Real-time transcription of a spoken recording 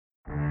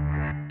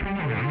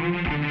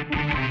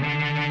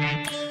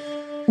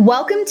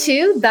Welcome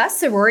to the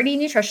Sorority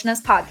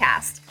Nutritionist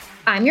Podcast.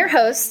 I'm your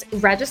host,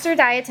 registered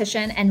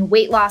dietitian and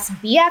weight loss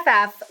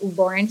BFF,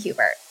 Lauren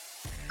Hubert.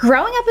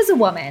 Growing up as a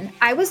woman,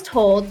 I was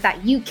told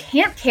that you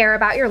can't care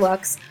about your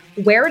looks,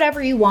 wear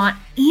whatever you want,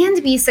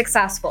 and be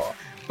successful.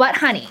 But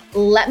honey,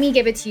 let me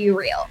give it to you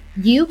real.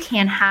 You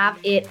can have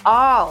it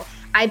all.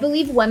 I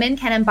believe women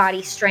can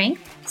embody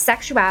strength,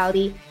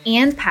 sexuality,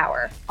 and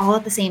power all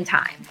at the same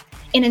time.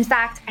 And in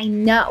fact, I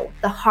know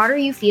the harder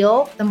you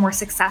feel, the more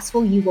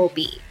successful you will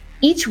be.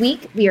 Each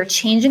week, we are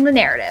changing the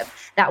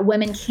narrative that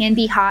women can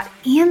be hot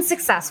and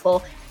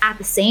successful at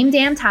the same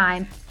damn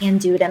time and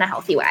do it in a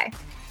healthy way.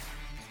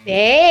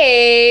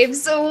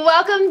 Babes,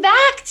 welcome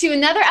back to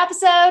another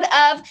episode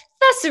of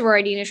the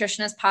Sorority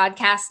Nutritionist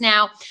Podcast.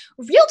 Now,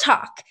 real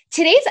talk,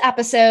 today's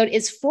episode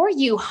is for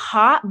you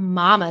hot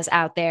mamas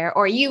out there,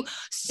 or you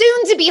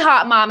soon-to-be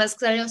hot mamas,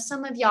 because I know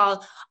some of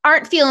y'all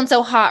aren't feeling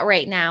so hot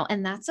right now,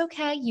 and that's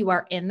okay. You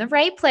are in the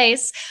right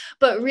place.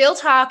 But real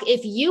talk,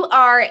 if you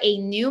are a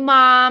new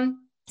mom,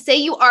 say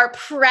you are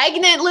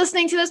pregnant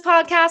listening to this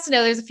podcast, I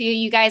know there's a few of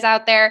you guys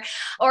out there,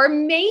 or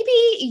maybe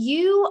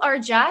you are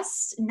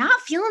just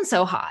not feeling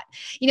so hot.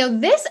 You know,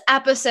 this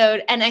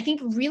episode, and I think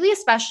really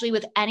especially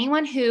with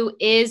anyone who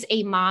is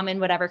a mom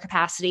in whatever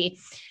capacity,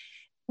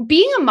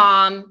 being a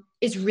mom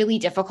is really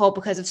difficult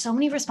because of so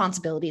many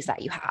responsibilities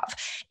that you have.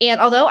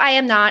 And although I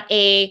am not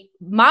a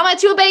mama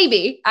to a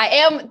baby, I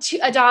am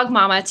a dog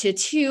mama to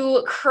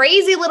two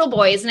crazy little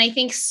boys. And I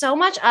think so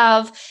much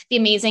of the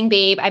amazing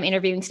babe I'm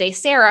interviewing today,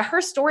 Sarah,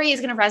 her story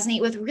is going to resonate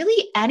with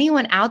really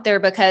anyone out there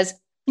because,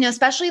 you know,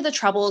 especially the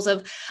troubles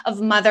of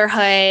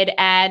motherhood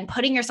and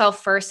putting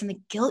yourself first and the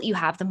guilt you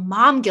have, the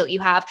mom guilt you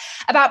have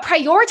about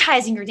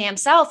prioritizing your damn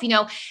self. You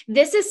know,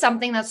 this is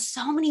something that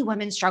so many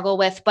women struggle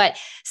with, but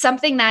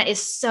something that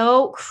is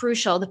so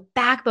crucial. The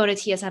backbone of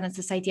TSN is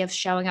this idea of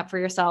showing up for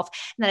yourself.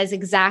 And that is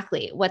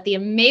exactly what the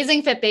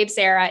amazing Fit Babe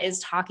Sarah is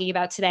talking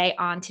about today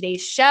on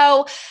today's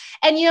show.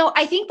 And, you know,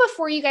 I think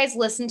before you guys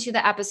listen to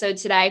the episode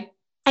today,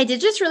 I did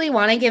just really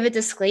want to give a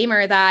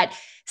disclaimer that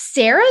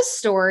Sarah's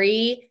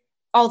story,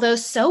 although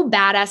so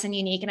badass and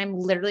unique, and I'm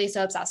literally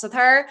so obsessed with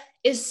her,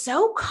 is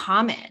so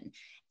common.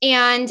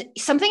 And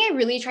something I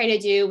really try to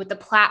do with the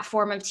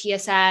platform of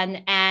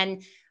TSN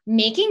and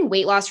making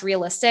weight loss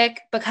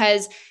realistic,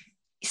 because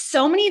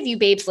so many of you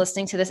babes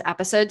listening to this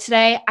episode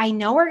today, I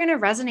know are going to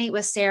resonate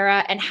with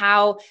Sarah and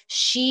how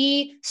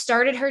she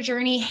started her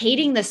journey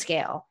hating the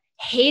scale,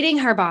 hating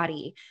her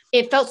body.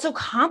 It felt so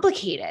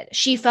complicated.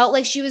 She felt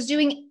like she was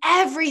doing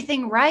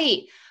everything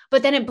right,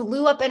 but then it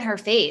blew up in her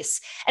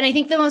face. And I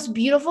think the most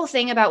beautiful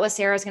thing about what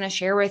Sarah's going to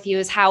share with you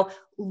is how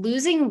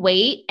losing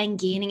weight and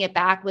gaining it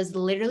back was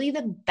literally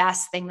the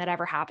best thing that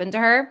ever happened to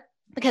her,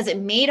 because it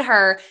made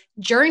her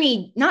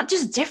journey not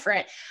just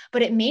different,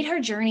 but it made her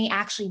journey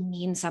actually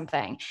mean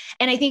something.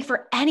 And I think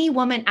for any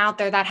woman out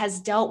there that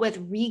has dealt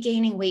with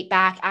regaining weight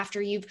back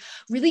after you've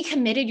really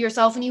committed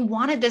yourself and you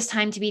wanted this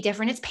time to be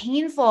different, it's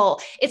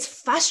painful, it's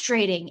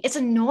frustrating, it's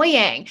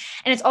annoying,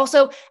 and it's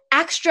also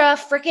extra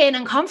freaking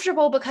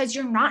uncomfortable because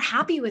you're not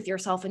happy with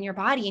yourself and your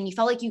body and you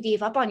felt like you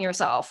gave up on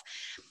yourself.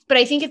 But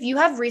I think if you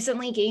have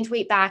recently gained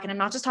weight back, and I'm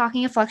not just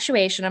talking a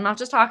fluctuation, I'm not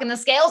just talking the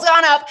scale's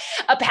gone up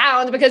a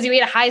pound because you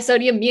ate a high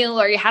sodium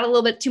meal or you had a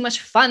little bit too much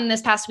fun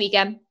this past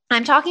weekend.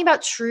 I'm talking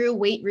about true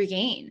weight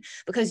regain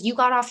because you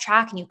got off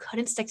track and you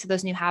couldn't stick to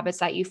those new habits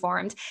that you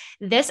formed.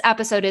 This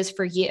episode is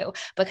for you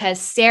because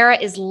Sarah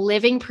is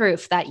living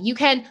proof that you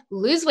can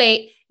lose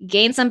weight,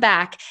 gain some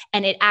back,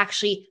 and it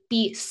actually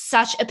be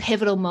such a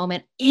pivotal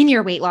moment in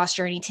your weight loss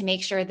journey to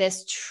make sure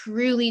this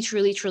truly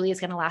is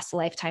going to last a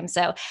lifetime.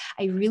 So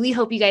I really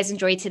hope you guys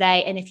enjoyed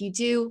today. And if you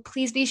do,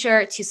 please be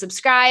sure to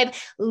subscribe,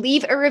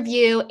 leave a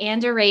review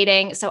and a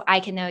rating so I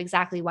can know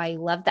exactly why you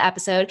loved the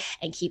episode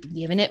and keep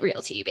giving it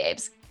real to you,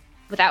 babes.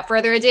 Without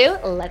further ado,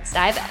 let's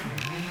dive in.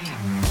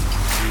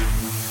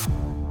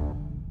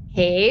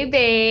 Hey,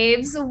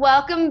 babes.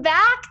 Welcome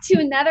back to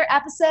another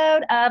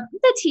episode of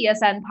the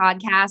TSN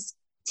podcast.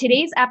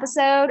 Today's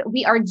episode,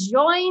 we are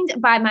joined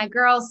by my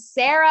girl,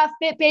 Sarah,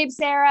 Fit Babe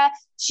Sarah.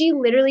 She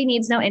literally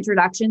needs no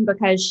introduction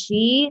because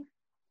she,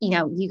 you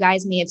know, you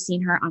guys may have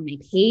seen her on my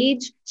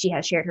page. She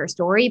has shared her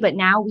story, but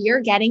now we are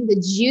getting the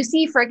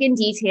juicy freaking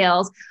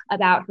details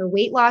about her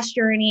weight loss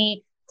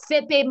journey,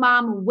 Fit Babe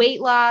mom, weight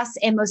loss,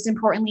 and most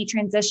importantly,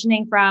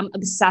 transitioning from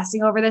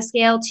obsessing over the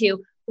scale to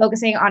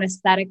focusing on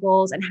aesthetic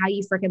goals and how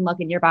you freaking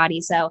look in your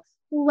body. So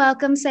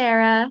welcome,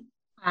 Sarah.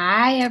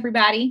 Hi,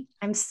 everybody.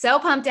 I'm so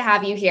pumped to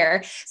have you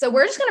here. So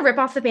we're just going to rip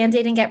off the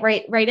Band-Aid and get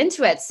right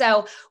into it.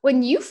 So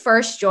when you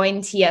first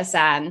joined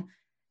TSN,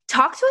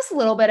 talk to us a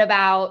little bit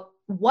about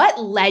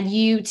what led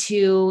you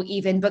to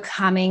even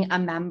becoming a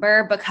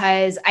member,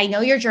 because I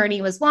know your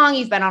journey was long.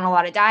 You've been on a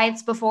lot of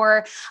diets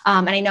before.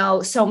 And I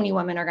know so many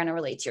women are going to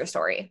relate to your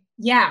story.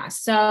 Yeah.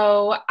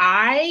 So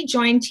I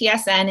joined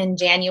TSN in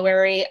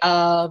January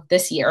of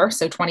this year,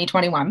 so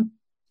 2021.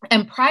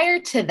 And prior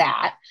to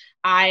that,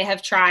 I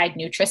have tried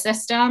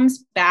Nutrisystems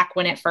back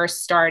when it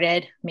first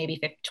started,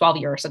 maybe 12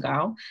 years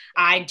ago.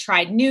 I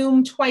tried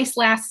Noom twice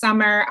last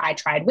summer. I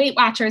tried Weight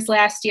Watchers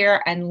last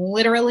year, and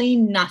literally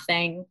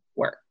nothing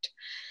worked.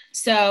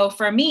 So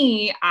for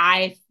me,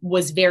 I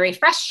was very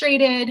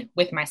frustrated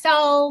with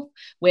myself,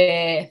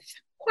 with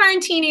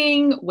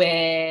quarantining,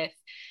 with,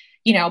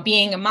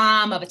 being a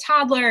mom of a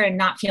toddler and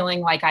not feeling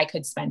like I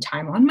could spend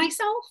time on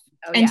myself.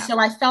 Oh, and yeah. so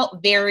I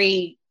felt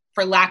very,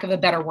 for lack of a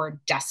better word,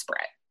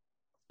 desperate.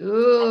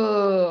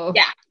 Ooh.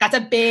 Yeah, that's a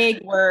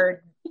big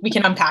word. We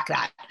can unpack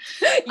that.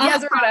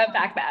 Yes, we're going to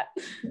unpack that.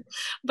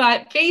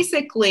 But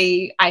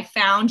basically, I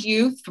found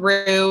you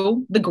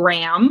through the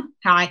gram,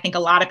 how I think a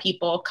lot of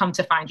people come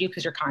to find you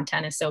because your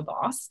content is so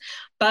boss.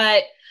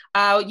 But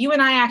you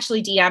and I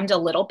actually DM'd a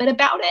little bit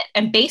about it.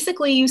 And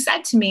basically, you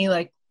said to me,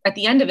 like, at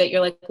the end of it,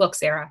 you're like, look,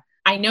 Sarah,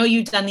 I know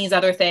you've done these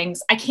other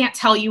things. I can't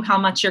tell you how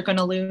much you're going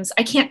to lose.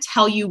 I can't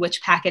tell you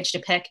which package to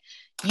pick.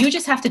 You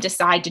just have to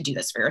decide to do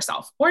this for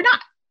yourself or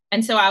not.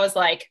 And so I was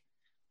like,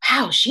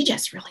 wow, she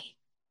just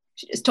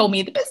told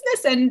me the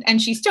business and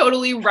she's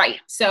totally right.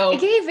 So I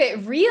gave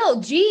it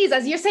real G's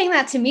as you're saying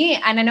that to me.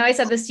 And I know I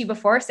said this to you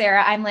before,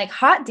 Sarah, I'm like,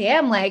 hot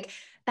damn, like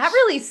that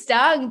really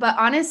stung. But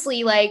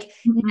honestly, like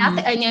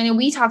nothing, and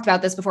we talked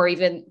about this before we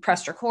even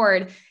pressed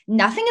record,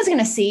 nothing is going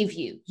to save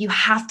you. You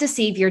have to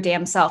save your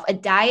damn self. A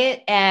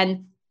diet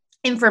and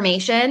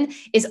information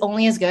is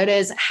only as good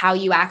as how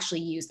you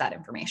actually use that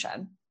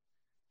information.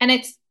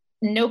 And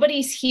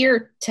nobody's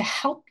here to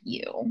help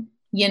you.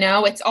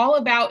 It's all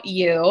about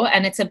you.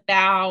 And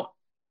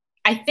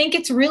I think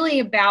it's really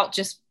about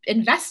just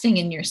investing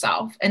in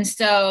yourself. And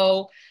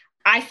so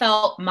I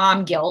felt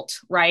mom guilt,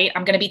 right?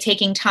 I'm going to be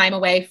taking time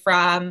away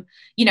from,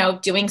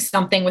 doing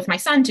something with my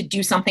son to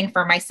do something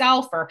for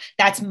myself, or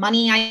that's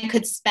money I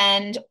could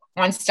spend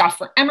on stuff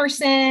for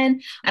Emerson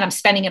and I'm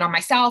spending it on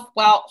myself.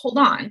 Well, hold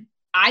on.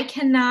 I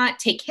cannot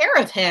take care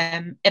of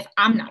him if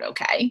I'm not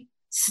okay.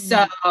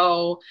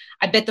 So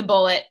I bit the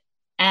bullet.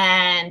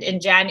 And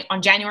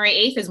on January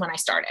 8th is when I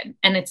started.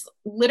 And it's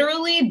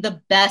literally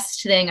the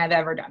best thing I've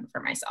ever done for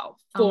myself,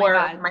 for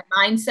my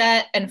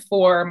mindset and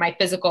for my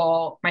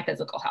physical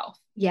health.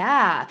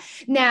 Yeah.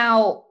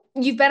 Now,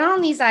 you've been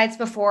on these diets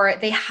before.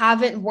 They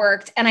haven't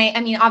worked. And I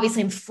mean,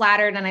 obviously I'm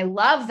flattered and I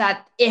love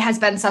that it has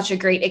been such a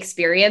great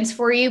experience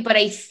for you. But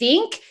I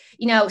think,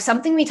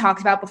 something we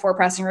talked about before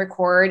pressing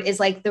record is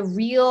like the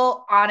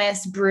real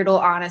honest, brutal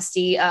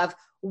honesty of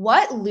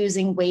what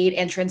losing weight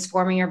and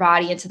transforming your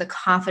body into the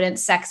confident,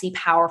 sexy,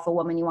 powerful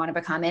woman you want to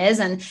become is.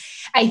 And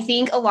I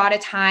think a lot of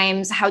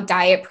times how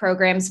diet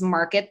programs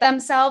market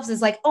themselves is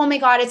like, oh my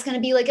God, it's going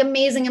to be like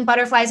amazing and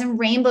butterflies and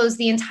rainbows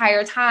the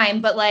entire time.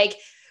 But like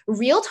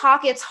real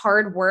talk, it's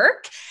hard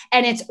work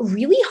and it's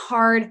really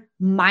hard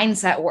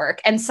mindset work.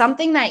 And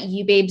something that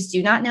you babes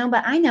do not know,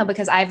 but I know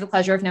because I have the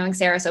pleasure of knowing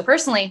Sarah so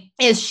personally,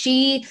 is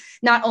she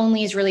not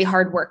only is really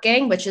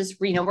hardworking, which is,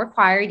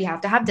 required. You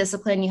have to have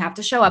discipline. You have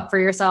to show up for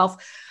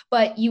yourself,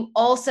 but you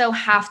also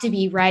have to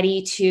be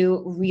ready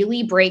to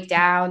really break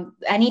down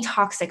any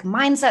toxic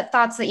mindset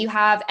thoughts that you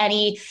have,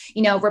 any,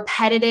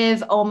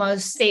 repetitive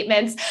almost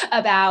statements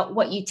about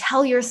what you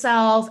tell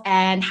yourself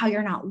and how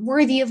you're not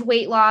worthy of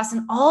weight loss.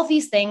 And all of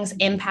these things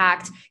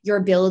impact your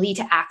ability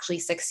to actually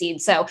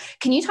succeed. So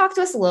can you talk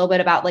to us a little bit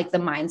about like the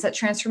mindset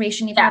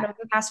transformation you've had over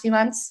the past few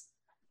months?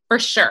 For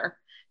sure.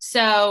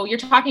 So you're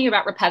talking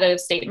about repetitive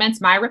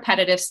statements. My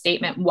repetitive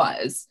statement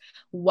was,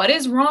 what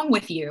is wrong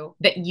with you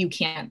that you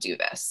can't do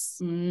this?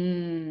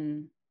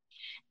 And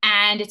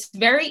it's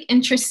very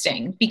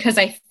interesting because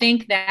I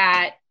think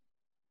that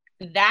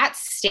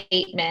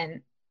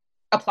statement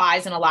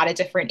applies in a lot of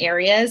different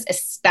areas,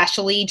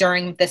 especially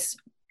during this,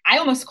 I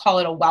almost call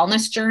it a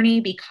wellness journey,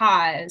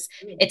 because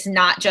it's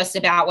not just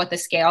about what the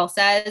scale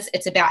says.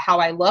 It's about how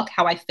I look,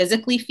 how I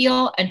physically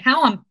feel, and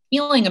how I'm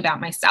feeling about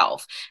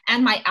myself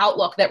and my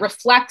outlook that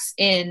reflects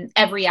in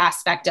every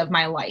aspect of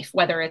my life,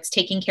 whether it's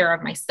taking care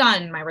of my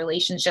son, my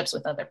relationships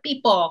with other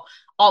people,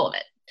 all of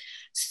it.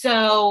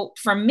 So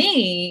for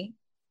me,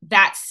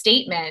 that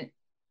statement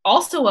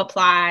also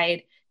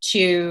applied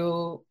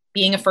to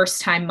being a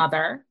first-time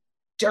mother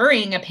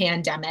during a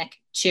pandemic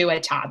to a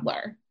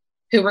toddler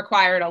who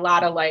required a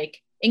lot of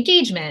like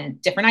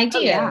engagement, different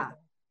ideas.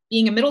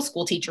 Being a middle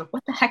school teacher,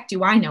 what the heck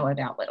do I know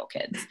about little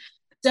kids?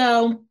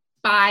 So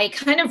by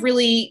kind of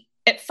really,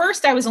 at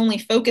first I was only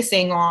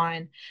focusing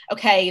on,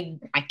 okay,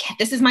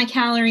 this is my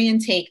calorie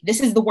intake. This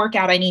is the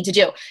workout I need to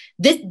do.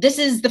 This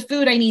is the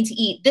food I need to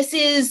eat. This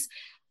is,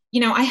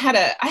 I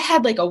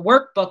had like a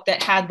workbook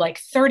that had like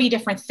 30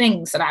 different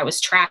things that I was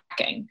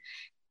tracking.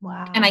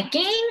 Wow. And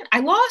I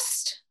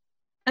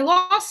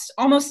lost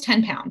almost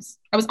 10 pounds.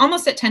 I was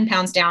almost at 10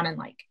 pounds down in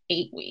like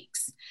 8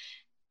 weeks.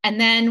 And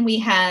then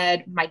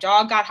my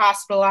dog got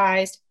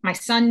hospitalized, my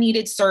son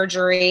needed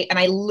surgery, and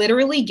I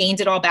literally gained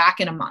it all back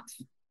in a month.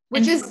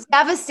 Which is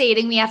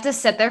devastating. We have to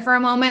sit there for a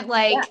moment.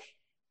 Like,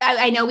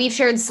 I know we've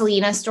shared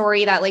Selena's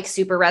story that like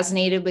super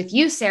resonated with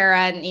you,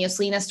 Sarah. And,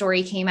 Selena's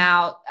story came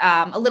out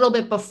a little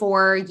bit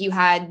before you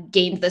had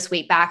gained this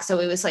weight back. So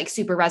it was like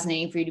super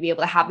resonating for you to be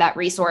able to have that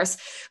resource.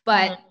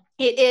 But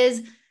it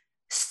is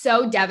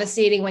so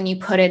devastating when you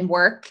put in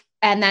work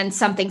and then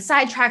something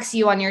sidetracks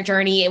you on your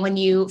journey. And when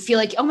you feel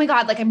like, oh my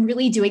God, like I'm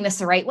really doing this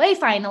the right way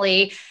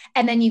finally.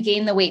 and then you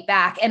gain the weight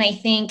back. And I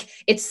think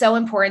it's so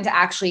important to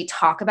actually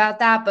talk about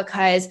that,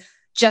 because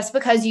just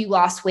because you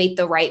lost weight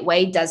the right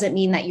way doesn't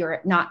mean that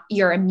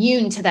you're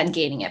immune to then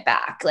gaining it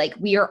back. Like,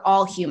 we are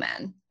all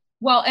human.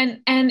 Well,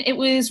 and it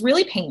was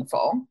really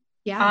painful.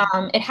 Yeah.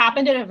 It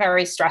happened at a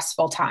very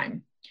stressful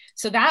time.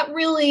 So that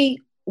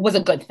really was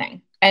a good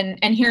thing.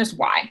 And here's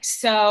why.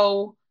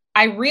 So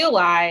I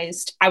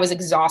realized I was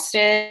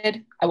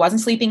exhausted. I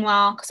wasn't sleeping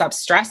well because I was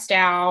stressed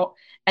out.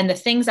 And the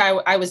things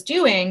I was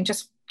doing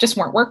just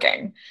weren't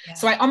working. Yeah.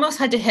 So I almost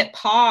had to hit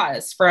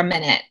pause for a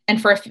minute.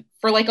 And for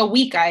like a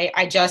week,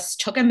 I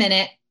just took a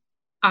minute.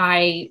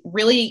 I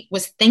really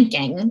was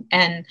thinking,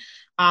 and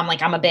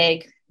like, I'm a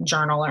big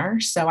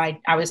journaler. So I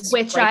was,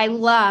 which I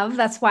love.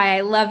 That's why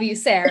I love you,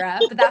 Sarah,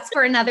 but that's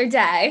for another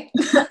day.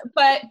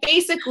 But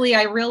basically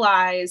I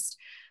realized,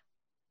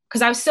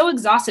 because I was so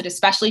exhausted,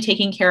 especially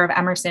taking care of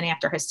Emerson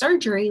after his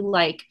surgery,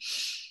 like,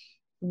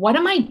 what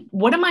am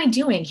I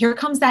doing? Here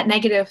comes that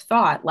negative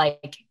thought.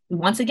 Like,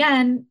 once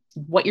again,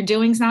 what you're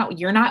doing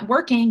you're not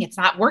working. It's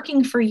not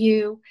working for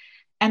you.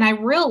 And I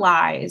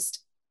realized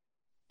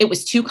it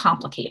was too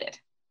complicated.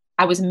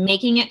 I was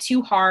making it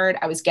too hard.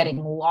 I was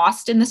getting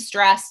lost in the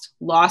stress,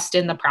 lost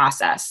in the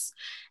process.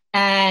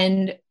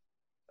 And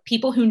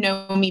people who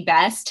know me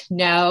best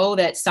know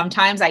that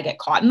sometimes I get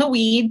caught in the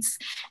weeds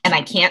and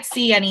I can't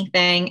see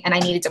anything. And I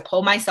needed to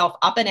pull myself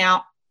up and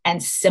out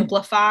and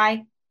simplify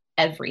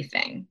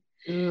everything.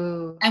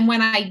 Ooh. And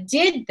when I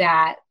did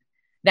that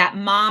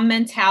mom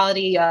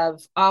mentality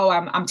of, oh,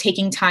 I'm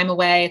taking time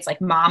away, it's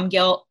like mom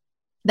guilt,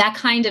 that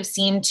kind of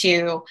seemed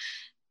to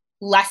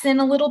lessen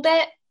a little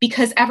bit,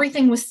 because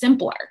everything was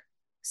simpler.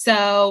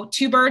 So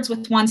 2 birds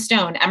with 1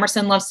 stone.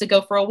 Emerson loves to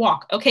go for a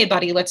walk. Okay,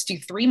 buddy, let's do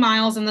 3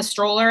 miles in the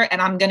stroller,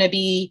 and I'm going to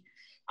be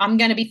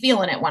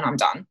feeling it when I'm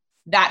done.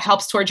 That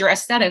helps towards your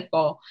aesthetic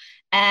goal.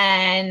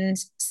 And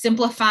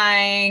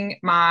simplifying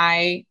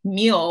my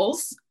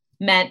meals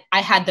meant I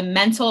had the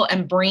mental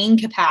and brain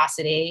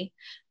capacity,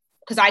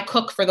 because I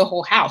cook for the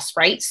whole house,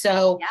 right?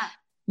 So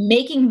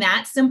making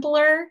that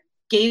simpler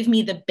gave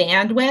me the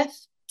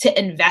bandwidth to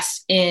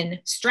invest in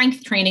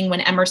strength training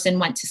when Emerson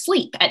went to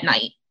sleep at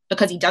night,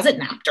 because he doesn't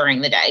nap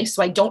during the day.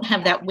 So I don't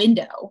have that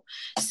window.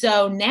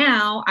 So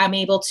now I'm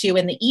able to,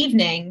 in the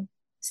evening,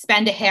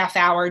 spend a half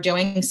hour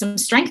doing some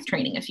strength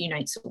training a few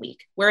nights a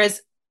week.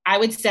 Whereas I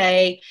would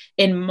say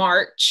in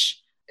March,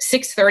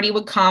 6:30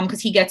 would come,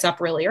 because he gets up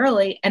really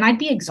early, and I'd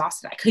be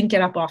exhausted. I couldn't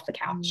get up off the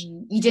couch.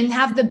 You didn't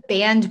have the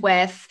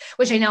bandwidth,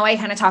 which I know I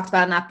kind of talked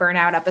about in that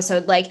burnout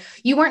episode. Like,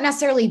 you weren't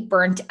necessarily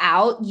burnt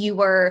out. You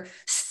were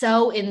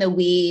so in the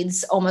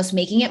weeds, almost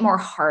making it more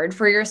hard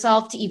for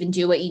yourself to even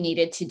do what you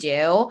needed to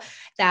do,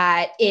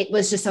 that it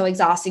was just so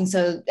exhausting.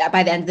 So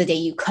by the end of the day,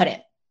 you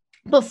couldn't.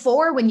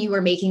 Before, when you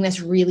were making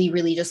this really,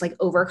 really just like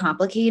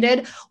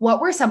overcomplicated,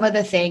 what were some of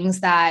the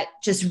things that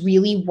just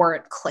really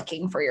weren't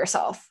clicking for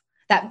yourself?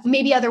 That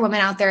maybe other women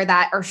out there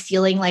that are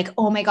feeling like,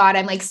 oh my God,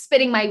 I'm like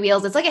spinning my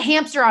wheels. It's like a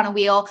hamster on a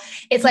wheel.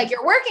 It's like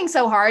you're working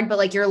so hard, but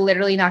like you're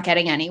literally not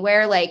getting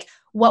anywhere. Like,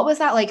 what was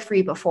that like for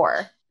you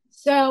before?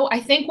 So I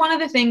think one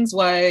of the things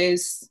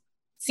was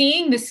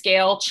seeing the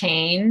scale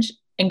change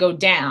and go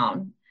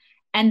down.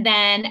 And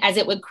then as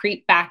it would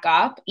creep back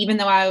up, even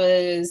though I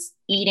was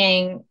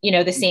eating,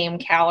 the same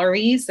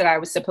calories that I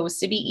was supposed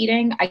to be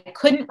eating, I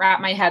couldn't wrap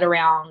my head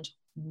around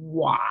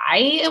why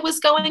it was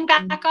going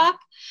back up.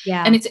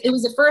 Yeah. And it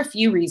was for a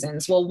few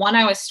reasons. Well, one,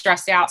 I was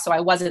stressed out, so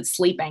I wasn't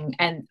sleeping,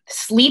 and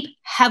sleep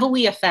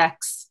heavily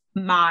affects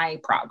my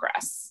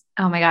progress.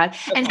 Oh my God.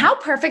 Okay. And how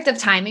perfect of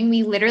timing.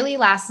 We literally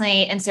last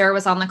night, and Sarah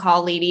was on the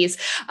call, ladies,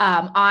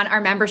 on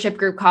our membership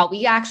group call,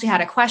 we actually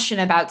had a question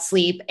about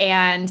sleep,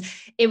 and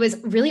it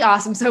was really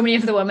awesome. So many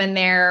of the women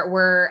there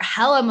were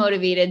hella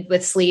motivated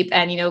with sleep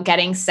and,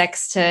 getting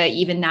 6 to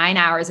even 9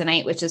 hours a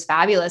night, which is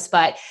fabulous.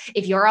 But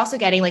if you're also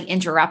getting like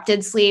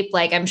interrupted sleep,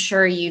 like I'm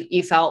sure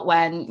you felt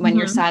when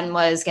your son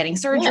was getting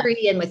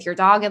surgery and with your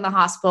dog in the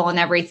hospital and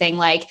everything,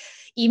 like,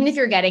 even if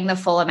you're getting the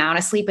full amount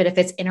of sleep, but if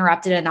it's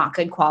interrupted and not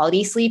good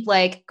quality sleep,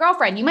 like,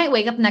 girlfriend, you might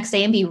wake up the next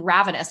day and be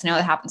ravenous. I know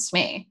that happens to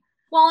me.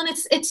 Well, and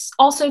it's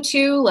also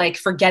too, like,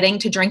 forgetting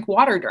to drink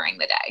water during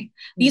the day.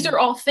 These are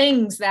all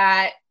things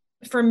that,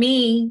 for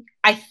me,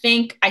 I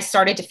think I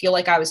started to feel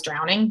like I was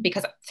drowning,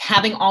 because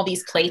having all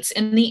these plates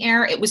in the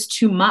air, it was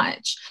too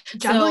much.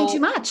 Juggling too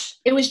much.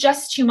 It was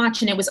just too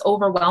much, and it was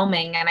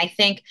overwhelming. And I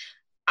think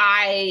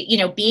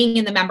being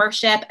in the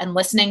membership and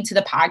listening to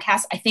the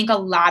podcast, I think a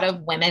lot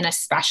of women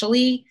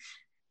especially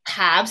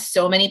have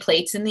so many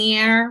plates in the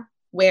air,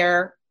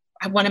 where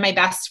one of my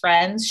best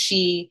friends,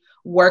 she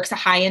works a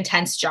high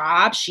intense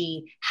job.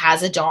 She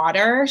has a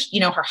daughter,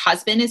 her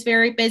husband is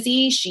very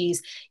busy.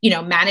 She's,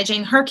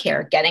 managing her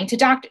care, getting to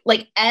doctor,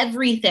 like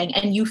everything.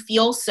 And you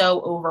feel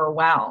so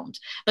overwhelmed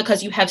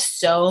because you have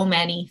so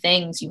many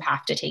things you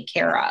have to take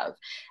care of.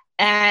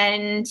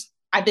 And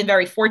I've been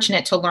very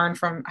fortunate to learn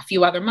from a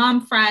few other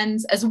mom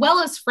friends, as well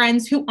as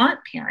friends who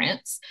aren't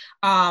parents,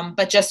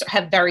 but just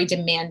have very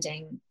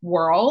demanding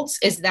worlds,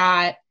 is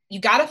that you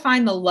got to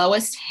find the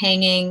lowest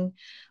hanging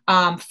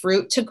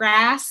fruit to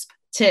grasp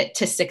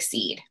to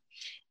succeed.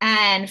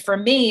 And for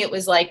me, it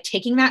was like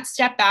taking that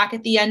step back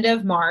at the end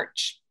of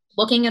March,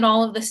 looking at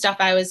all of the stuff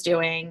I was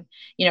doing,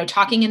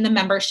 talking in the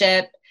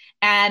membership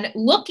and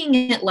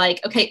looking at like,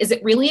 okay, is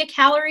it really a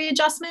calorie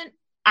adjustment?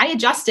 I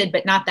adjusted,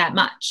 but not that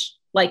much,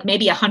 like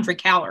maybe 100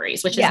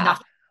 calories, which is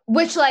nothing.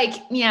 Which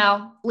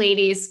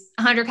ladies,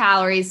 100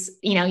 calories,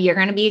 you're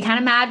going to be kind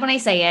of mad when I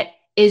say it,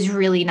 is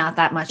really not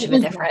that much of a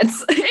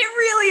difference. It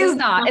really is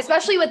not,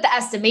 especially with the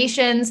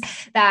estimations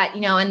that,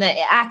 and the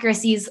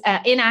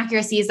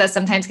inaccuracies that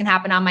sometimes can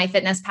happen on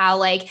MyFitnessPal.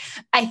 Like,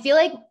 I feel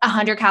like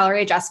 100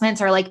 calorie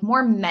adjustments are like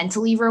more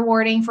mentally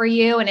rewarding for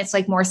you. And it's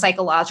like more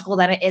psychological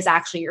than it is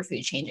actually your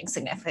food changing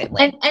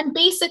significantly. And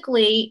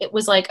basically it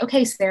was like,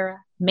 okay,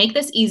 Sarah, make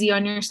this easy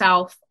on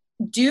yourself.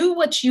 Do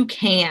what you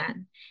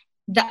can.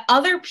 The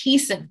other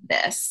piece of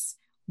this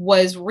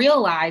was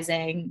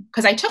realizing,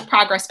 because I took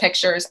progress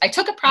pictures. I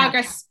took a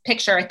progress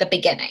picture at the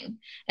beginning,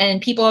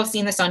 and people have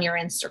seen this on your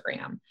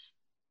Instagram.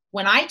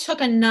 When I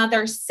took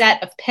another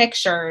set of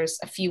pictures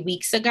a few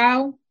weeks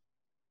ago,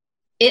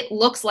 it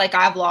looks like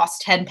I've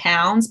lost 10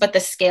 pounds, but the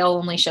scale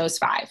only shows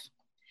 5.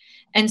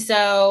 And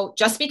so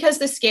just because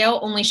the scale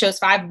only shows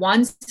 5,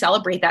 one,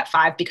 celebrate that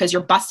 5 because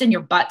you're busting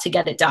your butt to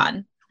get it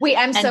done. Wait,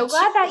 I'm so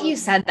glad that you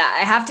said that.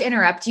 I have to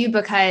interrupt you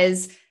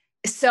because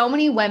so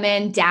many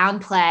women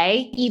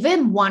downplay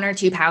even 1 or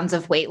 2 pounds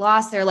of weight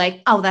loss. They're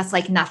like, oh, that's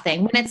like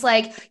nothing. When it's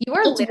like, you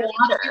are literally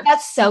doing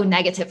that so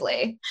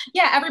negatively.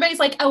 Yeah. Everybody's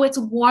like, oh, it's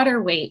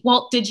water weight.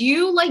 Well, did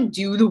you like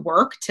do the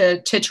work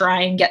to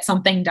try and get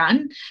something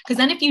done? Because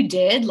then if you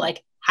did,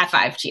 like, high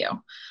five to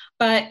you.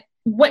 But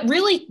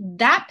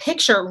that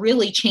picture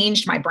really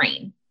changed my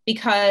brain,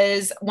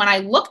 because when I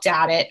looked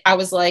at it, I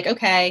was like,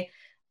 okay,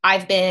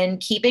 I've been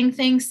keeping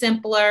things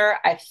simpler.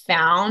 I've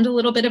found a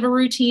little bit of a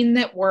routine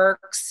that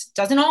works.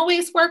 Doesn't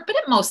always work, but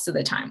it most of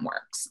the time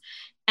works.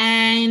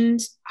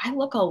 And I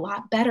look a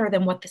lot better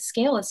than what the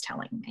scale is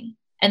telling me.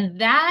 And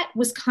that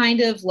was kind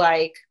of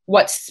like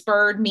what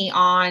spurred me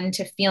on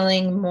to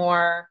feeling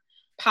more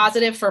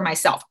positive for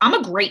myself. I'm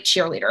a great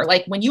cheerleader.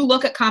 Like, when you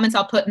look at comments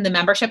I'll put in the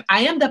membership,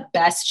 I am the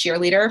best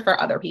cheerleader for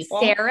other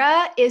people.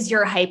 Sarah is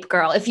your hype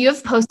girl. If you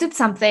have posted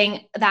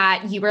something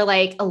that you were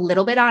like a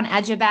little bit on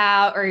edge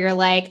about, or you're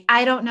like,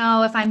 I don't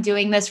know if I'm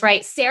doing this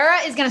right, Sarah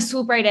is going to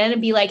swoop right in and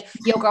be like,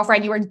 yo,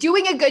 girlfriend, you are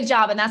doing a good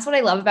job. And that's what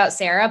I love about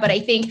Sarah. But I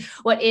think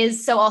what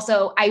is so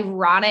also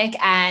ironic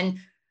and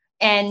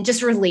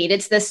just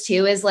related to this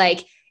too is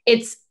like,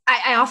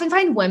 I often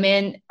find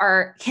women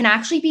can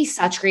actually be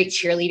such great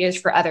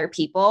cheerleaders for other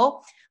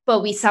people,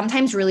 but we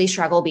sometimes really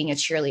struggle being a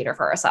cheerleader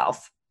for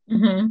ourselves.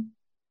 Mm-hmm.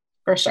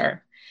 For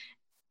sure.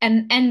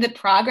 And the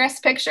progress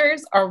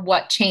pictures are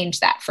what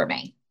changed that for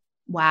me.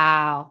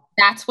 Wow.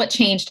 That's what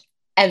changed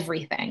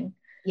everything.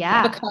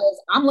 Yeah.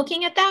 Because I'm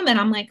looking at them and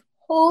I'm like,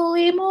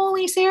 holy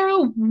moly, Sarah,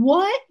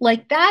 what?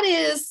 Like, that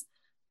is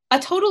a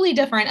totally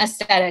different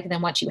aesthetic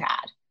than what you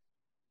had.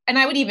 And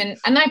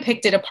I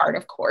picked it apart,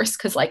 of course,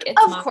 because like,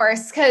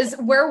 because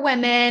we're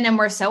women and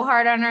we're so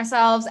hard on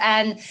ourselves.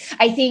 And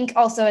I think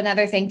also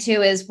another thing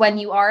too, is when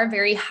you are a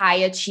very high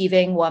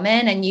achieving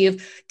woman and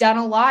you've done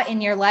a lot in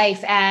your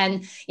life.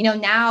 And,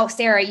 now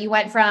Sarah, you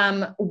went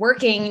from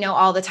working,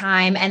 all the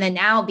time, and then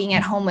now being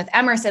at home with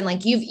Emerson,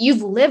 like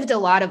you've lived a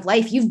lot of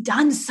life. You've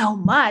done so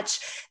much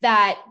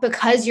that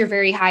because you're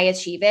very high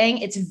achieving,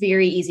 it's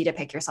very easy to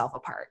pick yourself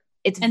apart.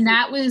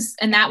 That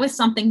was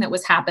something that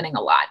was happening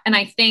a lot. And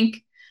I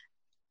think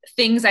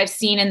things I've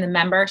seen in the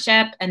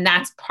membership, and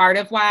that's part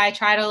of why I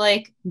try to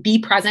like be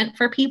present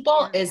for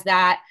people, is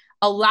that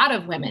a lot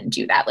of women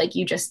do that. Like,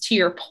 you just, to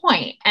your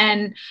point.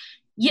 And,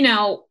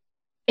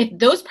 if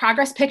those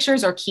progress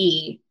pictures are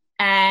key,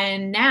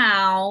 and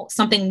now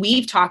something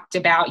we've talked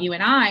about, you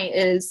and I,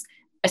 is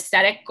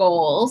aesthetic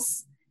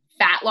goals,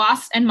 fat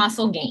loss and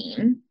muscle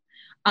gain,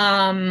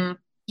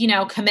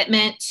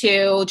 commitment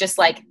to just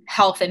like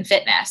health and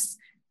fitness.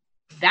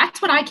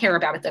 That's what I care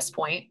about at this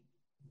point.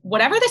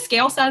 Whatever the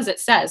scale says, it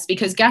says,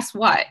 because guess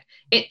what?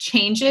 It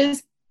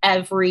changes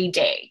every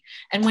day.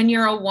 And when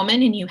you're a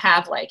woman and you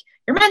have like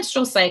your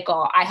menstrual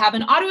cycle, I have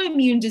an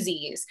autoimmune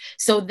disease.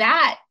 So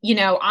that,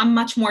 I'm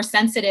much more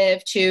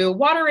sensitive to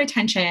water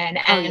retention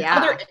and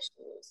other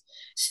issues.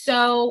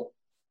 So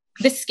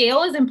the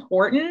scale is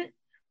important,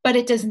 but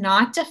it does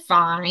not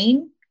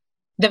define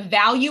the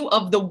value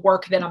of the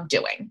work that I'm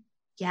doing.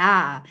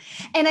 Yeah.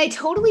 And I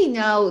totally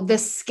know the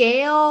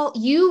scale,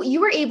 you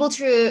were able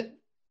to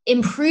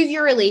improve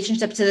your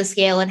relationship to the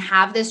scale and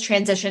have this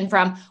transition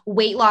from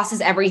weight loss is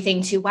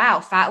everything to, wow,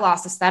 fat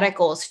loss, aesthetic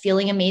goals,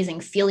 feeling amazing,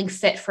 feeling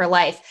fit for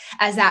life,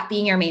 as that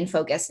being your main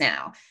focus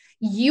now.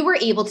 You were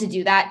able to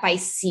do that by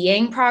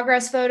seeing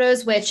progress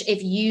photos, which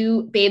if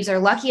you babes are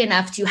lucky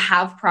enough to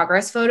have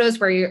progress photos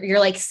where you're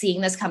like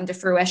seeing this come to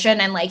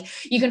fruition, and like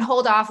you can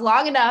hold off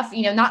long enough,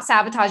 not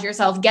sabotage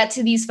yourself, get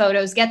to these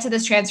photos, get to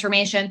this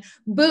transformation,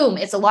 boom,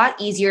 it's a lot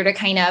easier to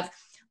kind of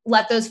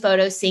let those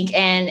photos sink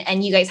in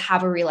and you guys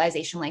have a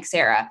realization like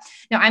Sarah.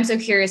 Now, I'm so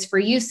curious for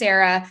you,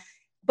 Sarah,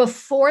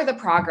 before the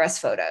progress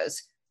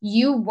photos,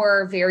 you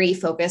were very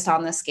focused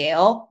on the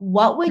scale.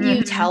 What would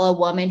you tell a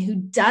woman who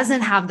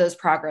doesn't have those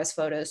progress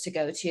photos to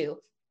go to,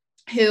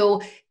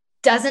 who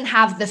doesn't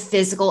have the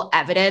physical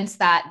evidence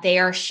that they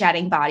are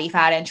shedding body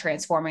fat and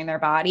transforming their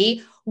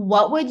body,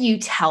 what would you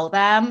tell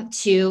them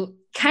to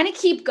kind of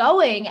keep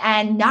going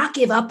and not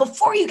give up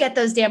before you get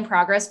those damn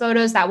progress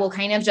photos that will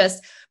kind of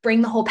just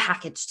bring the whole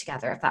package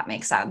together, if that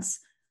makes sense?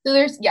 So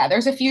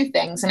there's a few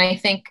things. And I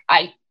think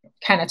I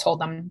kind of told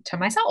them to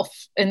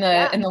myself in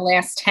the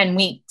last 10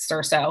 weeks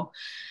or so.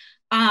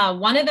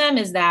 One of them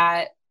is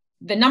that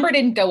the number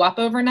didn't go up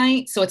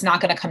overnight, so it's not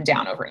going to come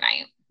down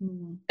overnight.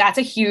 That's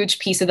a huge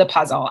piece of the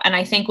puzzle. And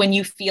I think when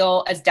you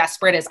feel as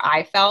desperate as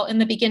I felt in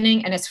the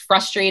beginning and as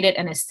frustrated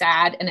and as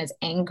sad and as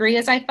angry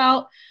as I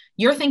felt,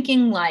 you're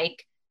thinking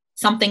like,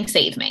 something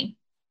save me.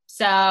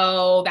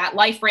 So that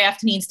life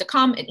raft needs to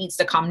come. It needs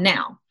to come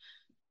now.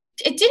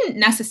 It didn't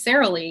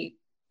necessarily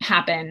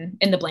happen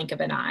in the blink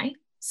of an eye.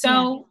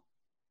 So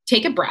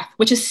take a breath,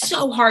 which is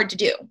so hard to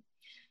do.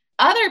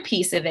 Other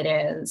piece of it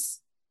is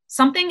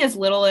something as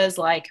little as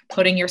like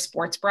putting your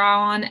sports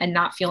bra on and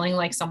not feeling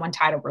like someone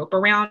tied a rope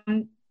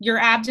around your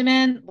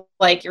abdomen,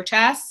 like your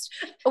chest.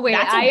 Wait,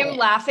 I am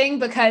laughing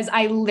because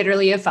I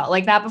literally have felt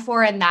like that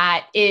before. And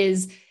that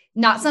is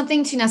not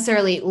something to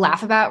necessarily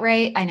laugh about,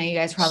 right? I know you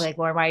guys are probably like,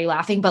 Lauren, why are you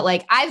laughing? But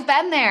like, I've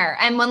been there.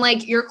 And when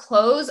like your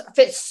clothes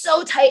fit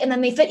so tight and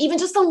then they fit even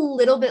just a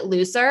little bit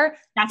looser,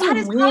 that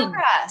is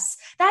progress.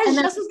 That is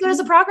just as good as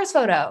a progress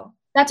photo.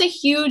 That's a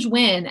huge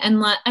win.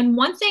 And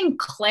one thing,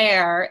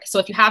 Claire, so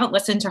if you haven't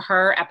listened to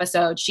her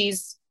episode,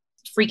 she's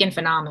freaking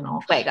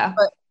phenomenal.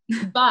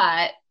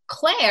 But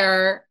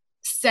Claire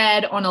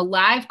said on a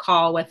live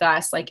call with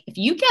us, like, if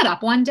you get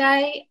up one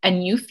day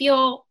and you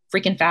feel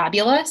freaking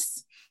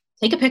fabulous,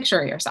 take a picture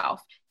of yourself.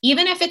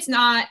 Even if it's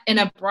not in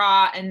a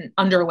bra and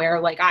underwear,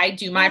 like I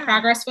do my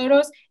progress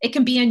photos, it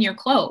can be in your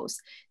clothes.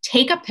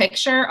 Take a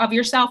picture of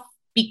yourself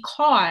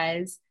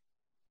because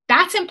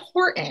that's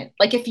important.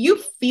 Like if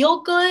you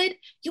feel good,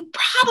 you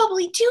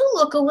probably do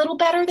look a little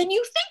better than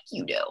you think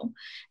you do.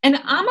 And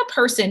I'm a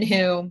person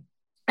who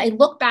I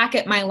look back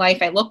at my life.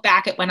 I look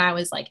back at when I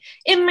was like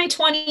in my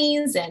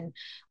 20s and,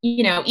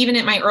 you know, even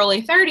in my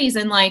early 30s.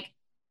 And like,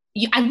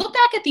 I look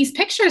back at these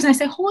pictures and I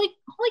say, holy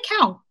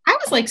cow, I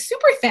was like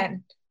super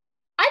thin.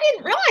 I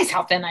didn't realize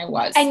how thin I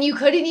was. And you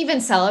couldn't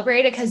even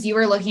celebrate it because you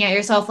were looking at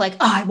yourself like,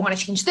 oh, I want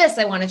to change this.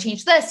 I want to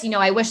change this. You know,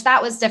 I wish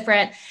that was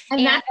different.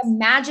 And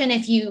imagine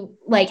if you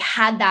like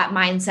had that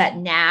mindset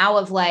now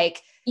of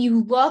like,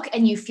 you look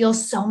and you feel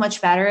so much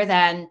better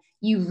than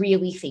you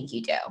really think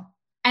you do.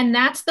 And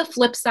that's the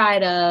flip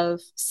side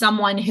of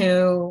someone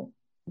who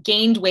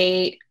gained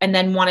weight and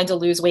then wanted to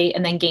lose weight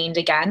and then gained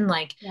again.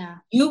 Like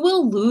you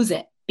will lose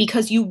it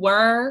because you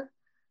were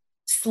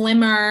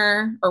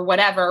slimmer or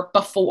whatever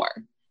before.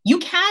 You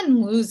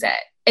can lose it.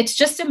 It's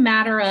just a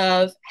matter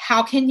of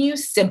how can you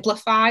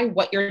simplify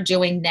what you're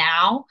doing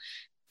now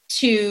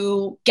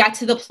to get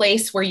to the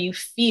place where you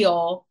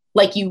feel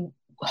like you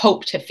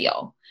hope to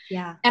feel.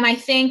 Yeah. And I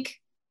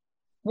think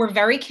we're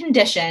very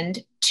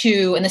conditioned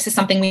to, and this is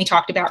something we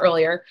talked about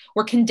earlier,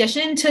 we're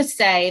conditioned to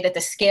say that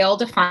the scale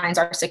defines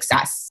our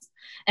success.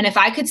 And if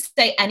I could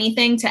say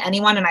anything to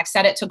anyone, and I've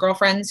said it to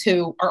girlfriends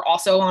who are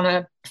also on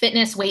a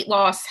fitness, weight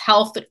loss,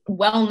 health,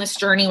 wellness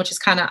journey, which is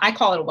I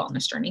call it a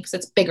wellness journey because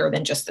it's bigger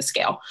than just the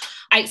scale.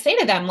 I say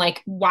to them,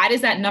 like, why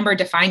does that number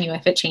define you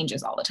if it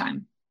changes all the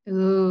time?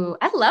 Ooh,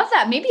 I love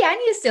that. Maybe I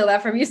need to steal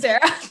that from you,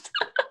 Sarah.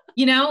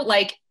 You know,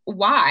 like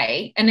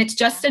why? And it's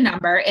just a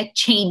number. It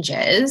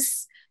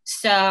changes.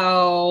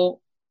 So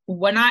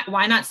why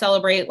not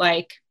celebrate?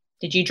 Like,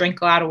 did you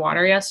drink a lot of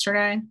water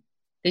yesterday?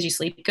 Did you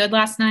sleep good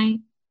last night?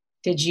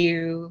 Did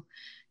you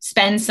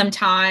spend some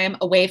time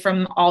away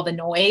from all the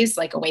noise,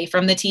 like away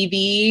from the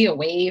TV,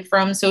 away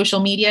from social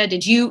media?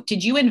 Did you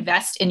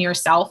invest in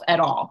yourself at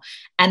all?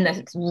 And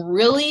the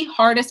really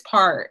hardest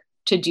part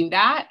to do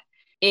that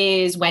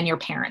is when you're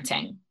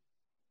parenting,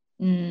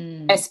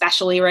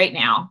 especially right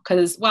now.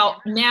 Because,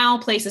 now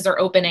places are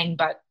opening,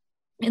 but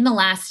in the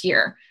last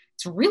year,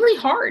 it's really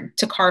hard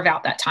to carve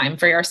out that time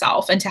for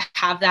yourself and to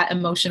have that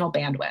emotional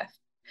bandwidth.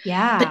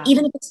 Yeah. But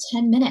even if it's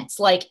 10 minutes,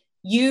 like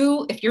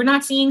if you're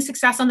not seeing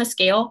success on the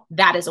scale,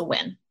 that is a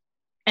win.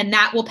 And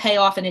that will pay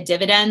off in a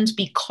dividend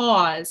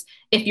because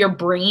if your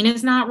brain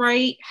is not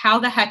right, how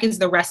the heck is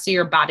the rest of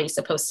your body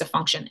supposed to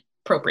function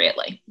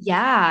appropriately?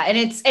 Yeah. And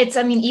it's,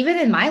 I mean, even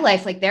in my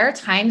life, like there are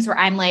times where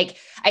I'm like,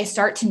 I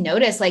start to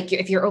notice like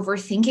if you're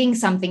overthinking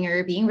something or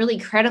you're being really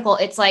critical,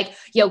 it's like,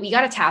 yo, we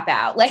got to tap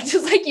out. Like,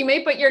 just like you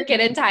may put your kid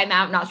in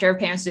timeout. Not sure if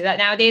parents do that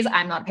nowadays.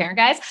 I'm not a parent,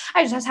 guys.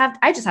 I just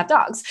have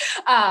dogs.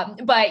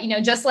 But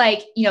just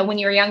like, when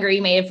you were younger,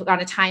 you may have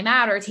gone a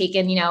timeout or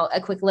taken, a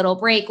quick little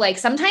break. Like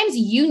sometimes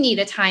you need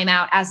a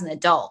timeout as an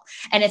adult.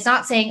 And it's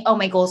not saying, oh,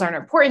 my goals aren't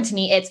important to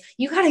me. It's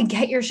you got to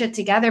get your shit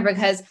together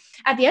because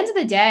at the end of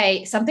the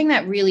day, something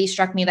that really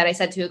struck me that I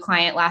said to a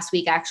client last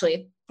week,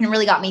 actually, and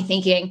really got me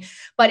thinking,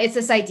 but it's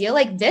this idea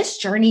like this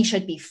journey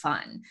should be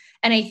fun.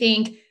 And I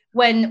think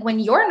when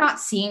you're not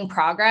seeing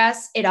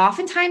progress, it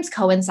oftentimes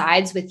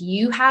coincides with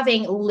you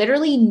having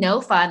literally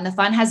no fun. The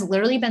fun has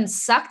literally been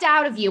sucked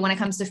out of you when it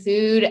comes to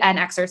food and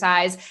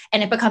exercise,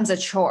 and it becomes a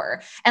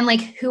chore. And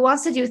like, who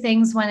wants to do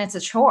things when it's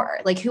a chore?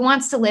 Like, who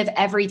wants to live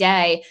every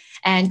day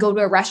and go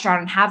to a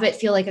restaurant and have it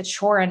feel like a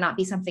chore and not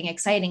be something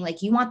exciting?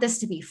 Like, you want this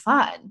to be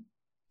fun.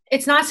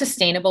 It's not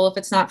sustainable if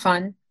it's not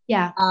fun.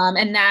 Yeah.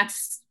 And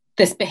that's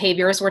this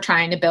behaviors we're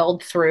trying to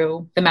build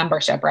through the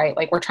membership, right?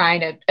 Like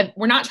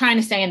we're not trying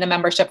to stay in the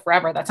membership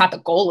forever. That's not the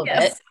goal of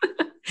it.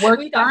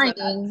 We're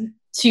trying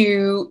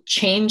to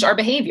change our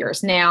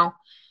behaviors. Now,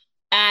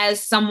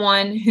 as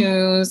someone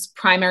whose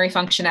primary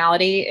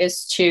functionality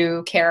is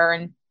to care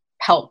and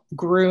help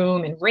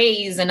groom and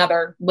raise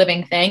another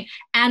living thing.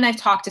 And I've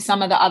talked to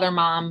some of the other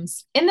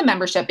moms in the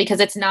membership because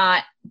it's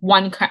not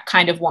one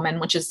kind of woman,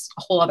 which is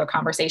a whole other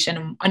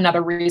conversation.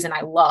 Another reason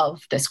I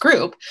love this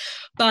group,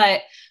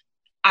 but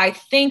I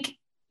think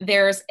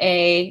there's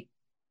a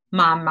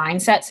mom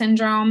mindset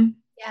syndrome.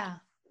 Yeah.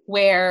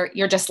 Where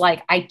you're just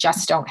like, I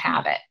just don't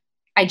have it.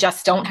 I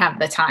just don't have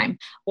the time.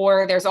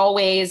 Or there's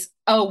always,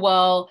 oh,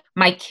 well,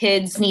 my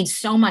kids need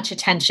so much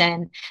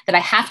attention that I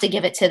have to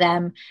give it to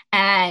them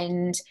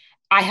and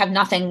I have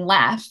nothing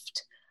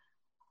left.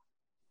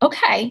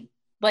 Okay.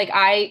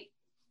 I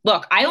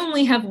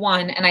only have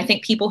one, and I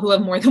think people who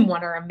have more than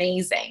one are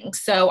amazing.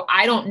 So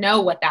I don't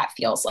know what that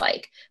feels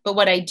like. But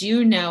what I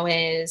do know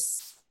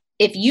is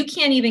if you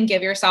can't even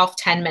give yourself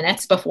 10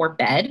 minutes before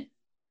bed,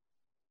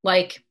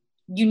 like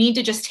you need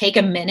to just take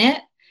a minute,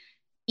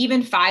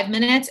 even 5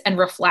 minutes, and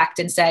reflect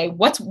and say,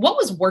 what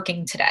was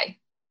working today?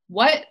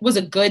 What was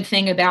a good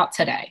thing about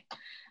today?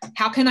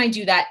 How can I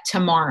do that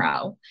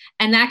tomorrow?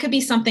 And that could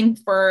be something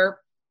for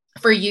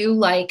you.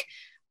 Like,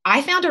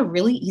 I found a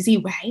really easy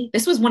way.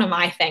 This was one of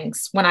my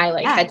things when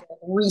I had to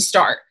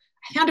restart.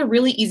 I found a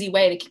really easy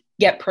way to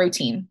get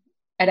protein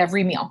at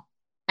every meal.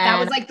 That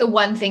was like the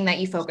one thing that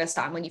you focused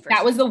on when you first.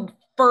 That was the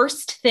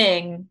first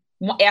thing.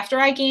 After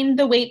I gained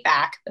the weight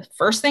back, the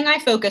first thing I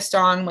focused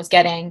on was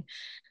getting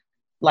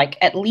like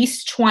at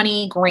least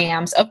 20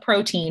 grams of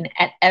protein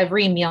at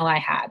every meal I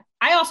had.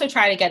 I also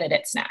try to get it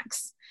at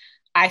snacks.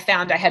 I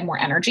found I had more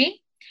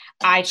energy.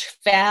 I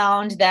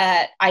found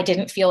that I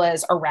didn't feel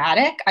as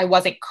erratic. I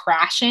wasn't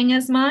crashing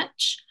as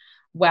much.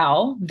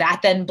 Well, that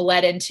then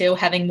bled into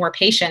having more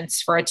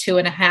patience for a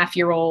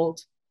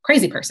 2.5-year-old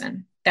crazy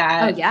person.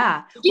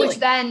 Which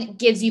then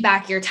gives you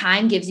back your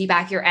time, gives you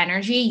back your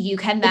energy. You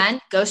can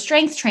then go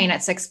strength train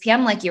at 6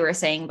 p.m. like you were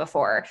saying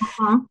before.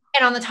 Uh-huh.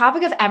 And on the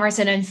topic of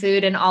Emerson and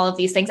food and all of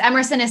these things,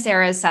 Emerson is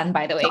Sarah's son,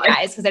 by the way,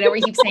 guys, because I know we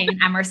keep saying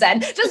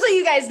Emerson, just so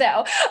you guys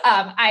know.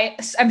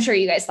 I'm sure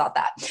you guys thought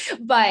that.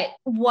 But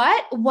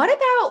what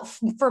about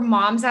for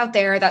moms out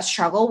there that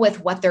struggle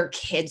with what their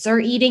kids are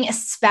eating,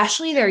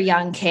 especially their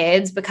young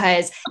kids,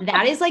 because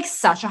that is like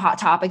such a hot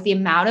topic. The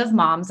amount of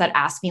moms that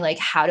ask me like,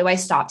 how do I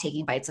stop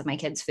taking bites of my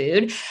kids'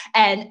 food?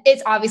 And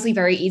it's obviously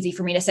very easy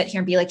for me to sit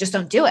here and be like, just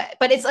don't do it.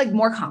 But it's like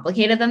more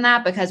complicated than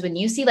that, because when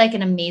you see like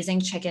an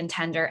amazing chicken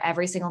tender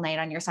every single night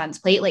on your son's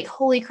plate, like,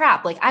 holy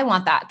crap, like I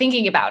want that.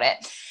 Thinking about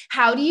it,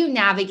 how do you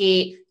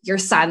navigate your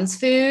son's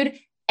food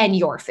and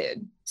your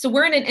food? So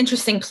we're in an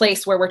interesting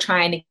place where we're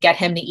trying to get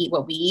him to eat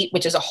what we eat,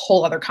 which is a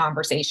whole other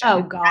conversation.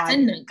 Oh God,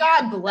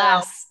 God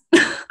bless.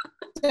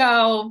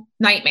 So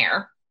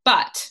nightmare.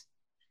 But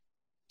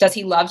does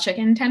he love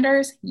chicken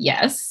tenders?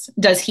 Yes.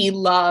 Does he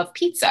love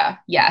pizza?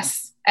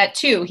 Yes. At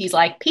 2, he's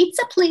like,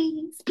 pizza,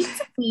 please.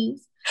 Pizza,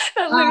 please.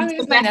 That literally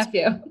is my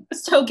nephew.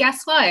 So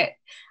guess what?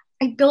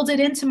 I build it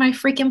into my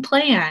freaking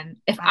plan.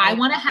 If I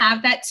want to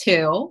have that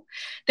too,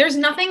 there's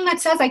nothing that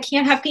says I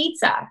can't have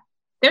pizza.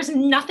 There's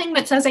nothing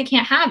that says I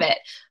can't have it.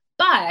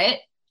 But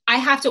I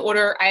have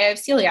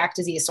celiac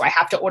disease, so I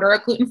have to order a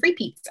gluten-free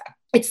pizza.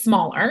 It's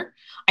smaller.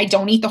 I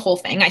don't eat the whole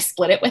thing. I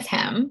split it with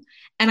him.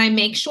 And I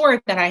make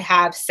sure that I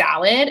have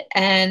salad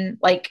and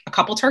like a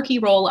couple turkey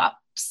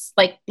roll-ups,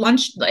 like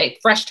lunch, like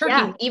fresh turkey.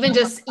 Yeah, even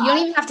just, you don't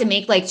even have to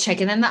make like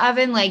chicken in the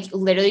oven, like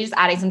literally just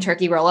adding some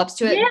turkey roll-ups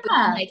to it.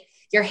 Yeah. Like,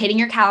 you're hitting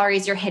your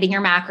calories, you're hitting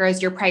your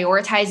macros, you're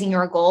prioritizing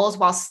your goals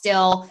while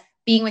still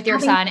being with your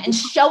son and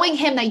showing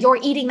him that you're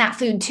eating that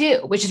food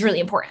too, which is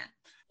really important.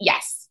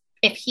 Yes.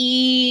 If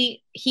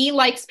he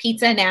likes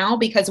pizza now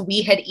because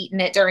we had eaten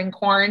it during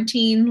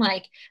quarantine,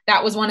 like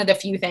that was one of the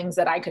few things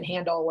that I could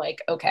handle. Like,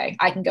 okay,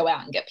 I can go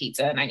out and get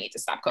pizza and I need to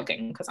stop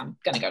cooking because I'm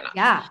going to go nuts.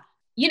 Yeah.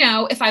 You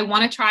know, if I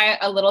want to try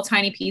a little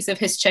tiny piece of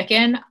his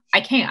chicken,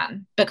 I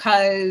can,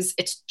 because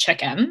it's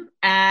chicken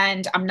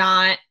and I'm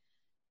not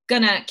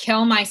gonna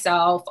kill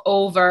myself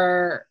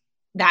over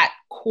that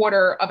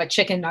quarter of a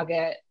chicken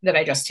nugget that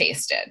I just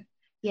tasted.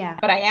 Yeah.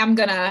 But I am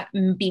gonna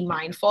be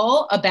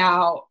mindful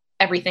about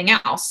everything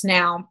else.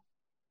 Now,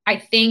 I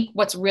think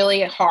what's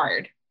really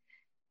hard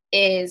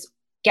is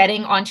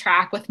getting on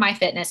track with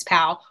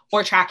MyFitnessPal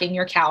or tracking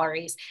your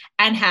calories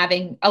and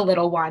having a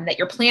little one that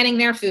you're planning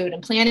their food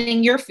and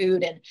planning your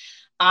food. And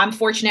I'm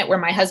fortunate where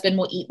my husband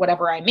will eat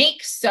whatever I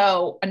make.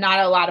 So not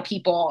a lot of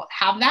people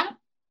have that.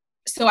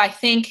 So I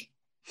think,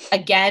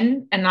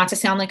 again, and not to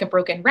sound like a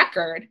broken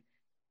record,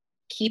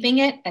 keeping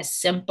it as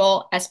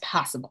simple as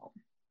possible.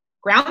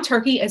 Ground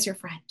turkey is your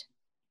friend.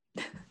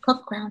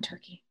 Cook ground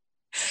turkey.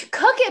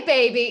 Cook it,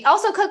 baby.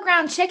 Also cook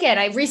ground chicken.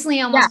 I recently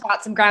almost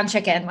bought some ground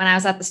chicken when I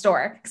was at the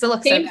store because it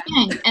looks Same so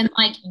good. thing. And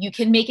like, you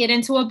can make it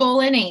into a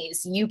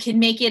bolognese. You can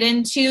make it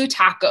into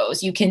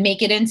tacos. You can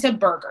make it into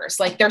burgers.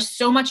 Like, there's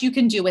so much you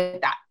can do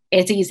with that.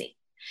 It's easy.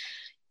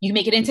 You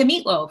make it into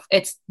meatloaf.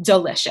 It's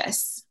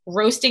delicious.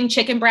 Roasting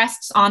chicken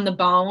breasts on the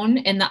bone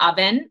in the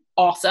oven.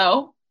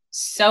 Also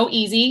so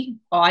easy.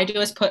 All I do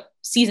is put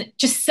season,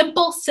 just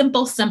simple,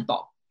 simple,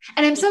 simple.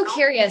 And I'm so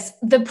curious,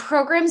 the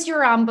programs you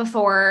were on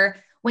before,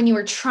 when you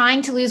were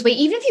trying to lose weight,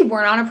 even if you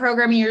weren't on a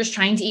program and you're just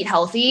trying to eat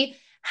healthy,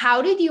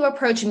 how did you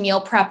approach meal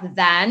prep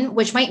then,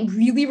 which might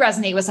really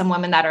resonate with some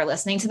women that are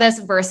listening to this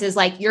versus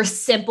like your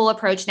simple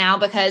approach now?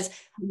 Because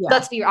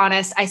let's be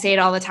honest, I say it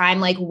all the time,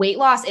 like weight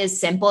loss is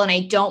simple. And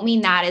I don't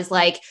mean that as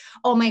like,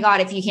 oh my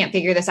God, if you can't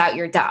figure this out,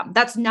 you're dumb.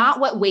 That's not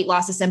what weight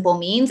loss is simple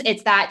means.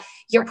 It's that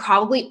you're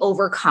probably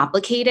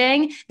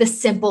overcomplicating the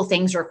simple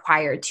things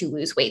required to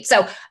lose weight.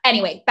 So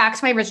anyway, back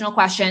to my original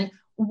question.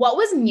 What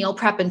was meal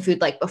prep and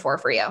food like before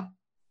for you?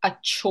 A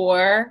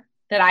chore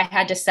that I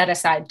had to set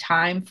aside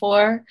time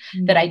for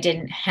that I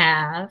didn't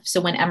have.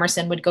 So when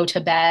Emerson would go to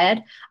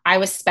bed, I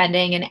was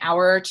spending an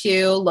hour or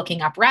two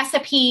looking up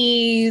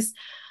recipes,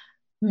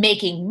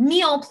 making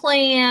meal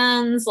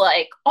plans,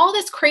 like all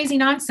this crazy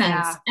nonsense.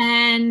 Yeah.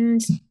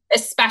 And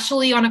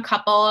especially on a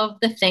couple of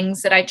the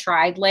things that I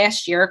tried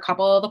last year, a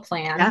couple of the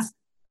plans.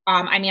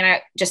 Yeah.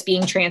 Just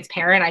being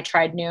transparent, I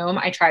tried Noom,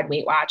 I tried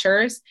Weight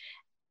Watchers.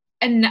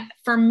 And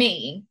for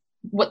me,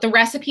 what the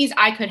recipes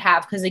I could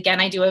have, because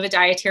again, I do have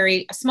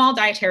a small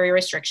dietary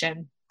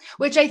restriction.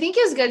 Which I think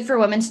is good for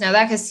women to know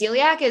that, because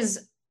celiac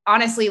is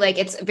honestly, like,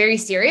 it's very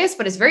serious,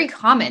 but it's very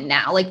common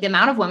now. Like the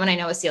amount of women I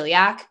know with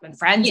celiac and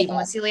friends, even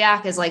with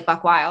celiac, is like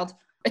buck wild.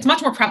 It's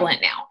much more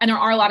prevalent now. And there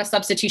are a lot of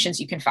substitutions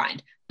you can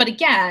find. But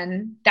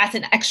again, that's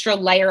an extra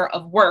layer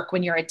of work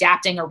when you're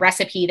adapting a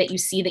recipe that you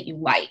see that you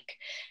like.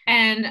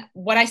 And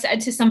what I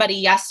said to somebody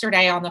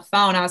yesterday on the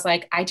phone, I was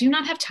like, I do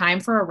not have time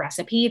for a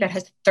recipe that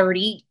has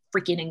 30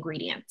 freaking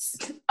ingredients.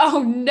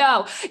 Oh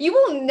no, you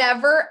will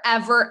never,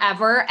 ever,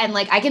 ever. And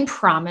like, I can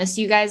promise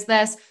you guys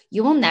this,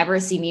 you will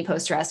never see me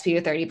post a recipe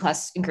with 30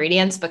 plus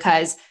ingredients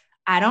because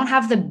I don't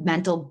have the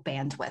mental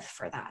bandwidth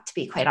for that, to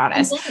be quite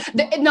honest.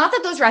 Not that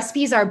those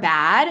recipes are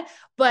bad,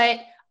 but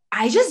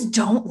I just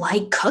don't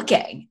like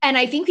cooking. And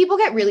I think people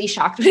get really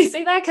shocked when I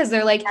say that because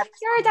they're like,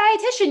 you're a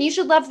dietitian, you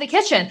should love the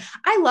kitchen.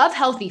 I love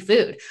healthy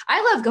food.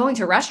 I love going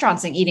to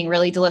restaurants and eating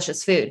really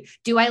delicious food.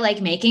 Do I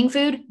like making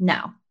food?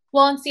 No.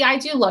 Well, and see, I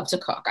do love to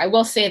cook. I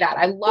will say that.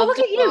 I love. Well, look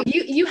at you.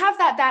 You have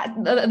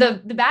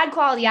the bad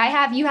quality I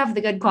have. You have the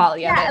good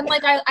quality. Yeah, and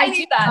like I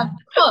do love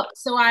to cook.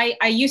 So I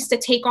used to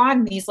take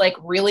on these like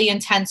really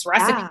intense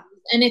recipes,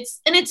 and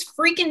it's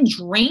freaking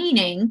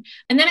draining.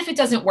 And then if it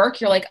doesn't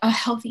work, you're like, oh,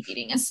 healthy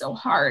eating is so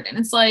hard. And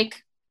it's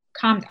like,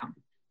 calm down.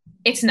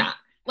 It's not.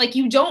 Like,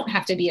 you don't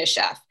have to be a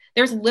chef.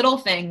 There's little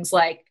things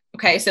like,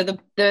 okay, so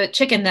the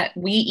chicken that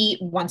we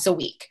eat once a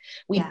week,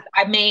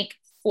 I make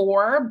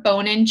 4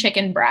 bone-in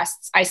chicken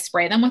breasts. I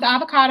spray them with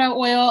avocado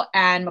oil,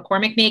 and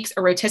McCormick makes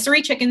a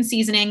rotisserie chicken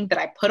seasoning that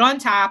I put on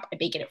top. I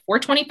bake it at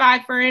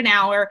 425 for an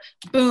hour.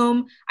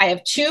 Boom. I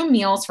have 2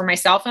 meals for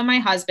myself and my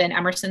husband.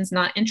 Emerson's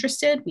not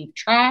interested. We've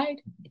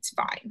tried. It's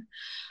fine.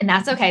 And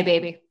that's okay,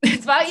 baby.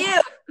 It's about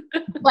you.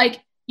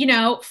 Like,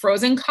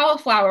 frozen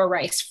cauliflower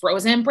rice,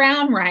 frozen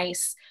brown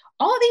rice,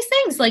 all of these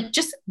things, like,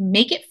 just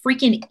make it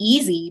freaking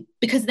easy.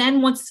 Because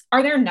then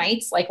are there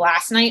nights like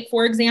last night,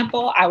 for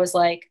example, I was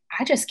like,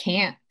 I just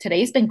can't.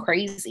 Today's been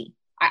crazy.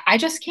 I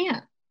just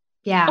can't.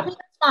 Yeah. Okay,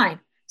 that's fine.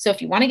 So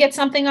if you want to get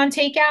something on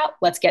takeout,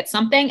 let's get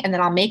something. And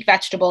then I'll make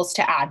vegetables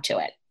to add to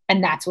it.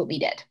 And that's what we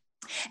did.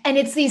 And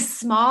it's these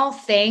small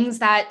things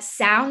that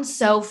sound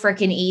so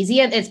freaking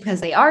easy. And it's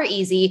because they are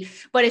easy,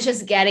 but it's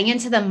just getting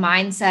into the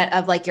mindset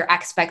of like your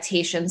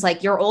expectations.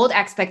 Like your old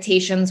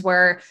expectations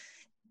were,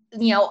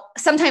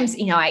 sometimes,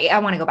 I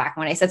want to go back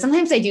when I said,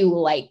 sometimes I do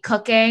like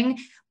cooking,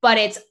 but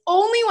it's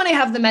only when I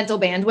have the mental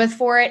bandwidth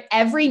for it.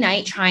 Every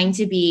night trying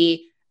to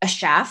be a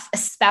chef,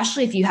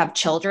 especially if you have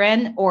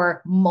children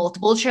or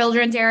multiple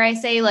children, dare I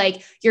say,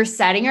 like you're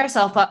setting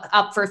yourself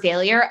up for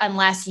failure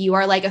unless you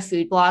are like a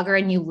food blogger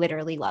and you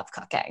literally love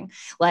cooking.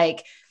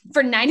 Like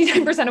for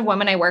 99% of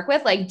women I work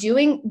with, like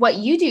doing what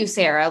you do,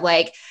 Sarah,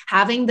 like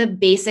having the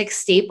basic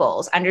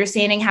staples,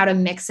 understanding how to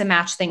mix and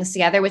match things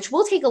together, which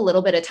will take a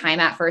little bit of time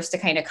at first to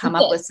kind of come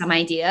up with some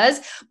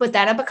ideas, but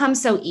then it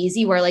becomes so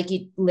easy where like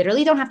you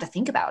literally don't have to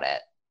think about it.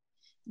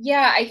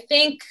 Yeah, I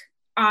think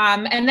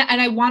and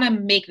I want to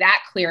make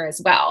that clear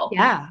as well.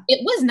 Yeah.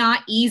 It was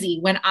not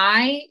easy when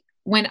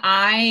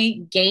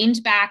I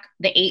gained back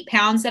the 8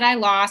 pounds that I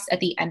lost at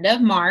the end of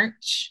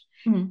March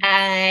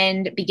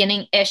and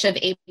beginning-ish of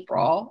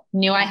April,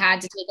 knew I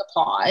had to take a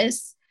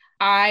pause.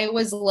 I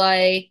was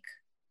like,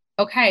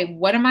 okay,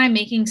 what am I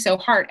making so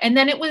hard? And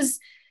then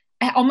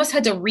I almost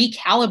had to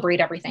recalibrate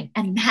everything.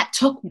 And that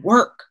took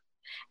work.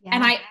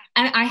 Yeah.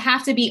 And I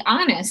have to be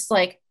honest,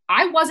 like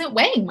I wasn't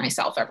weighing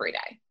myself every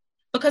day.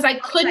 Because I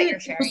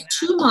couldn't, it was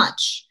too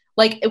much.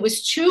 Like it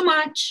was too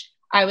much.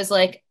 I was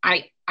like,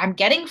 I I'm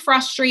getting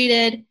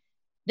frustrated.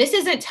 This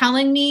isn't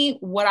telling me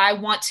what I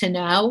want to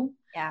know.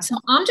 Yeah. So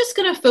I'm just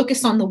going to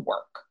focus on the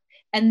work.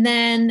 And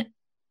then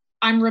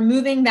I'm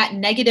removing that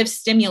negative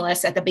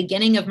stimulus at the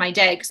beginning of my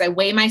day because I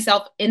weigh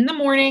myself in the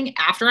morning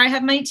after I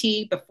have my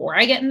tea, before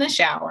I get in the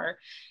shower,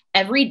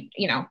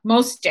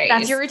 most days.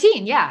 That's your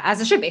routine. Yeah.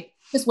 As it should be.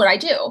 That's what I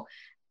do.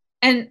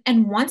 And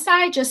once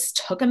I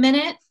just took a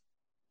minute,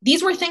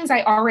 these were things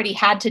I already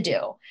had to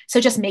do. So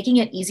just making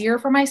it easier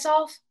for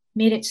myself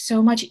made it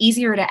so much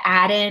easier to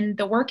add in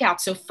the workout.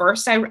 So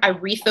first I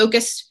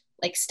refocused,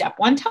 like step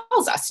one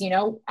tells us,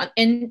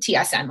 in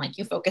TSN, like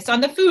you focus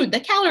on the food, the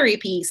calorie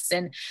piece.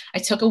 And I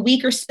took a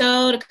week or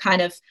so to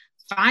kind of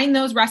find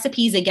those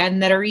recipes again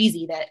that are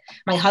easy, that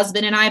my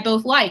husband and I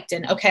both liked.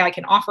 And okay, I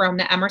can offer them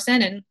to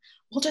Emerson and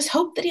we'll just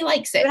hope that he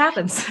likes it. What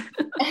happens?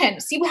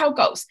 And see how it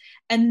goes.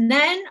 And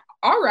then,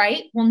 all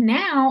right, well,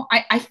 now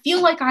I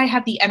feel like I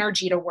have the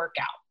energy to work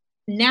out.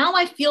 Now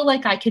I feel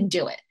like I can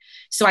do it.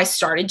 So I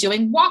started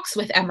doing walks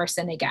with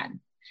Emerson again.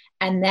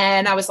 And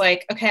then I was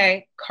like,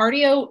 okay,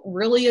 cardio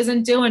really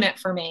isn't doing it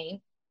for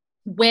me,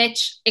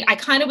 which I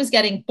kind of was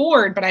getting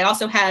bored, but I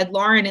also had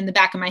Lauren in the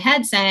back of my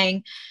head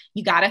saying,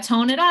 you got to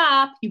tone it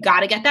up. You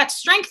got to get that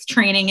strength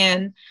training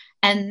in.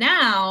 And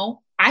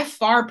now I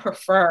far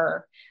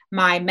prefer,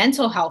 my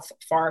mental health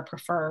far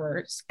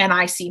prefers, and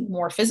I see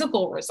more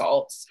physical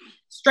results,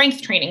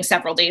 strength training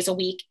several days a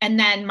week. And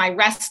then my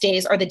rest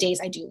days are the days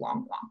I do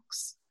long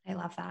walks. I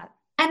love that.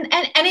 And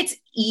it's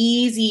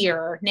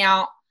easier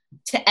now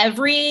to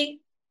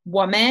every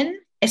woman,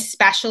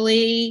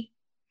 especially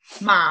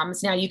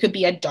moms. Now you could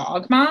be a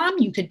dog mom,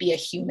 you could be a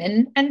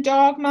human and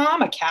dog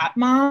mom, a cat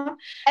mom.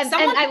 And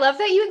I love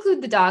that you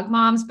include the dog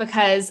moms,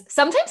 because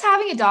sometimes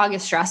having a dog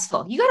is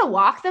stressful. You got to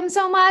walk them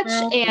so much,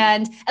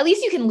 and at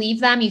least you can leave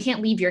them. You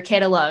can't leave your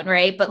kid alone,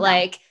 right? But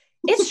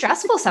it's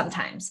stressful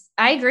sometimes.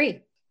 I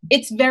agree.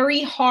 It's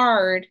very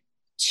hard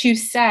to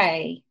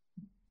say,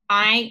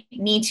 I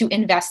need to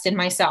invest in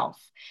myself.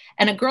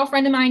 And a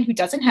girlfriend of mine who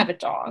doesn't have a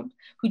dog,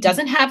 who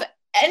doesn't have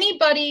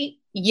anybody,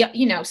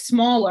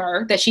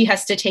 smaller that she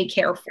has to take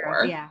care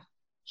for. Yeah.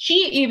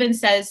 She even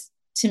says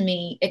to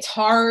me, it's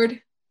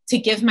hard to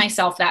give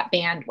myself that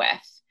bandwidth.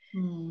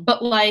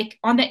 But like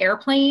on the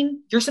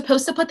airplane, you're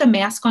supposed to put the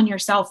mask on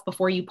yourself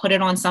before you put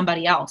it on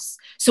somebody else.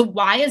 So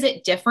why is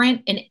it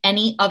different in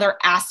any other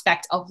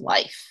aspect of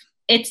life?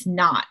 It's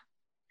not.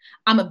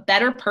 I'm a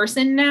better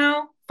person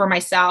now for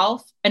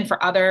myself and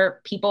for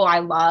other people I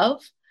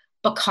love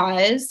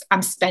because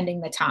I'm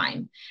spending the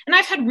time. And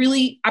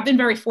I've been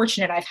very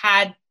fortunate. I've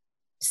had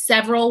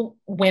several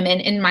women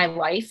in my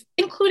life,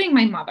 including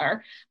my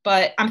mother,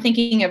 but I'm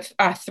thinking of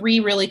 3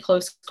 really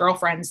close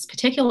girlfriends,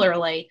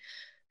 particularly,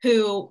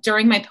 who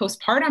during my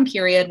postpartum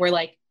period were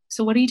like,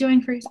 so what are you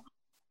doing for yourself?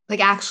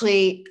 Like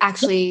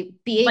actually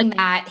being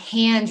that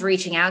hand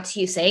reaching out to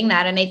you, saying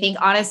that. And I think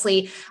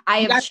honestly,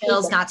 I have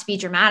chills, not to be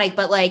dramatic,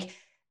 but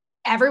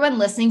everyone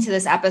listening to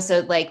this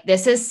episode,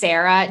 this is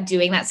Sarah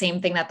doing that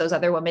same thing that those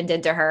other women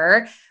did to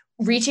her,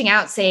 reaching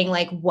out saying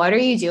what are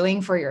you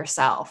doing for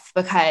yourself?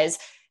 Because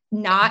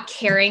not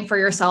caring for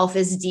yourself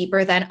is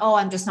deeper than, oh,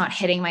 I'm just not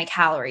hitting my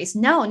calories.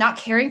 No, not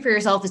caring for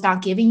yourself is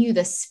not giving you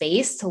the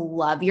space to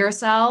love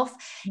yourself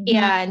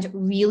and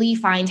really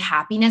find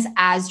happiness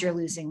as you're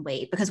losing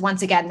weight. Because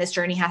once again, this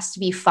journey has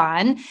to be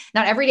fun.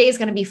 Not every day is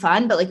going to be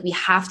fun, but we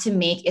have to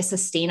make a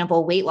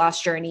sustainable weight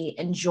loss journey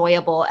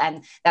enjoyable.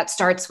 And that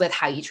starts with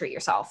how you treat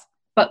yourself.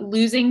 But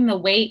losing the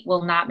weight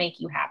will not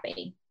make you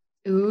happy.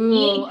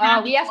 Ooh,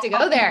 we have to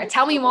go there.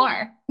 Tell me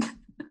more.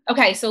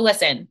 Okay. So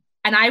listen,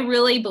 and I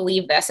really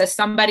believe this as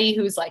somebody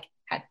who's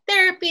had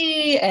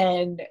therapy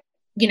and,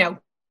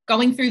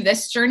 going through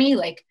this journey,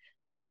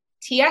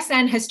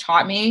 TSN has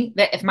taught me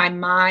that if my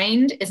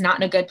mind is not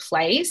in a good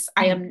place,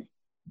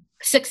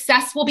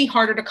 success will be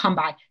harder to come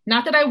by.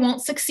 Not that I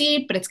won't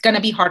succeed, but it's going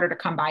to be harder to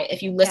come by.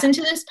 If you listen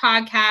to this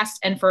podcast,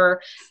 and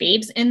for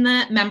babes in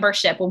the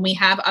membership, when we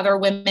have other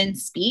women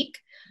speak,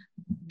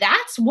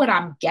 that's what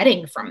I'm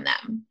getting from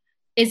them,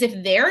 is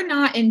if they're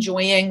not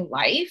enjoying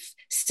life,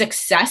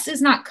 success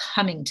is not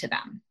coming to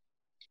them.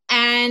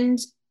 And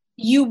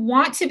you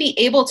want to be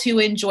able to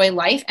enjoy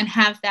life and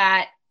have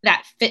that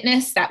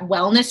fitness, that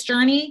wellness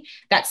journey,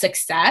 that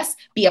success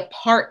be a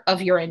part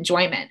of your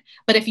enjoyment.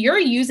 But if you're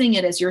using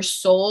it as your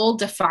sole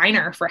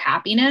definer for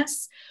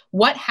happiness,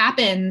 what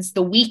happens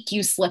the week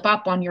you slip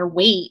up on your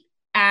weight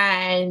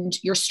and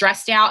you're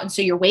stressed out and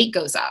so your weight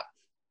goes up?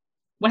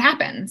 What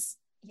happens?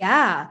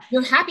 Yeah.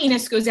 Your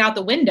happiness goes out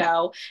the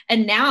window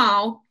and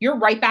now you're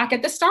right back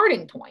at the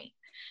starting point.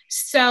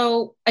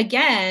 So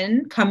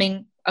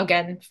coming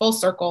full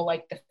circle,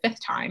 the 5th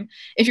time,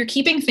 if you're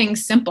keeping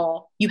things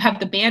simple, you have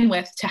the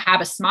bandwidth to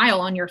have a smile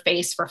on your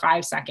face for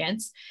 5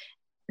 seconds.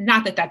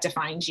 Not that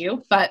defines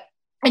you,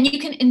 and you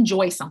can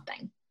enjoy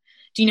something.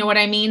 Do you know what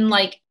I mean?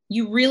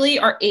 You really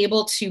are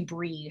able to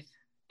breathe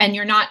and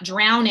you're not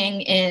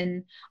drowning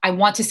in, I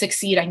want to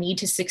succeed. I need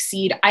to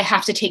succeed. I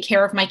have to take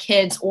care of my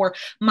kids, or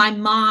my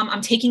mom,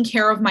 I'm taking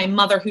care of my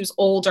mother who's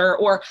older,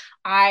 or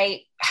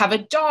I have a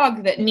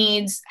dog that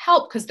needs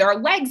help because their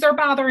legs are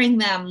bothering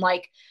them.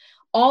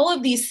 all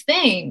of these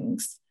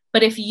things.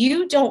 But if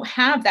you don't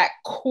have that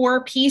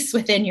core piece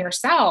within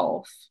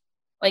yourself,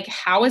 like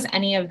how is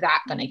any of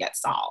that going to get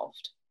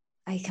solved?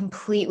 I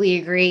completely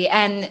agree.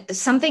 And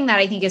something that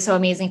I think is so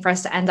amazing for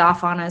us to end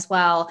off on as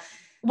well,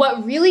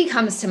 what really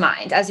comes to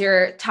mind as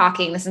you're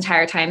talking this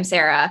entire time,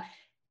 Sarah,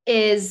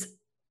 is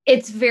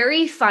it's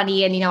very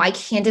funny. And, I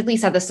candidly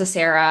said this to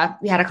Sarah.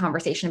 We had a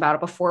conversation about it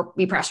before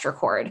we pressed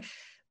record.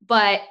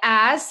 But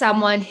as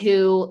someone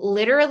who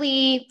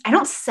literally, I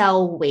don't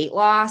sell weight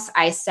loss,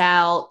 I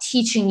sell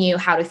teaching you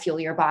how to fuel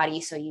your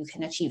body so you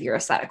can achieve your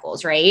aesthetic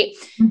goals, right?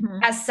 Mm-hmm.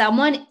 As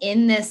someone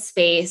in this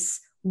space,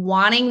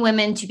 wanting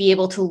women to be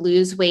able to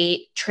lose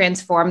weight,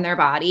 transform their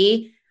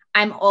body,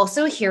 I'm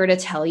also here to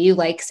tell you,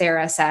 like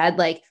Sarah said,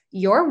 like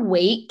your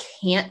weight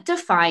can't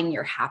define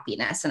your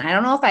happiness. And I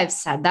don't know if I've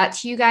said that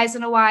to you guys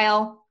in a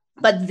while,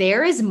 but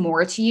there is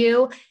more to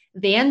you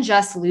than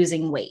just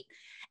losing weight.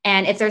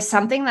 And if there's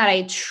something that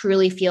I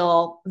truly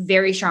feel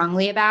very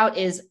strongly about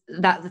is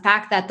that the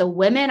fact that the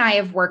women I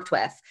have worked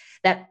with,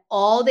 that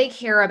all they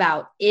care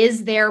about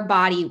is their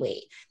body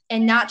weight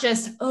and not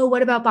just, oh,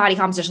 what about body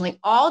composition? Like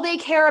all they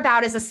care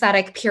about is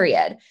aesthetic,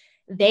 period.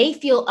 They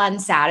feel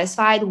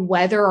unsatisfied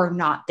whether or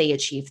not they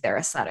achieve their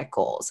aesthetic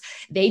goals.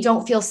 They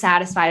don't feel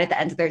satisfied at the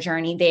end of their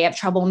journey. They have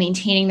trouble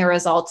maintaining the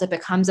results. It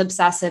becomes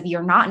obsessive.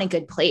 You're not in a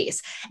good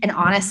place. And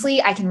honestly,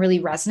 I can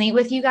really resonate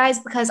with you guys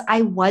because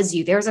I was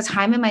you. There was a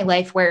time in my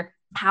life where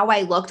how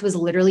I looked was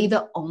literally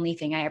the only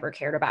thing I ever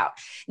cared about.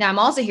 Now, I'm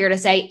also here to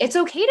say it's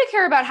okay to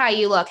care about how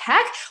you look.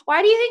 Heck,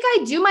 why do you think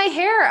I do my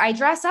hair? I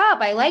dress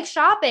up. I like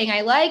shopping.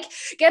 I like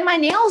getting my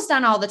nails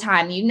done all the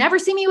time. You never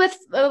see me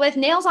with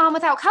nails on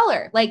without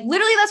color. Like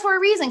literally that's for a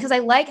reason, because I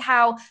like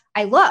how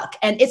I look,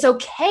 and it's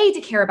okay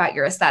to care about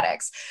your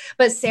aesthetics.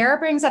 But Sarah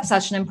brings up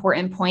such an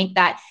important point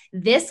that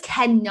this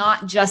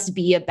cannot just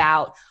be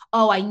about,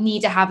 oh, I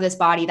need to have this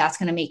body that's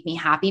going to make me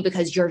happy,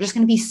 because you're just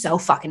going to be so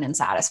fucking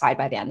unsatisfied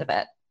by the end of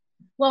it.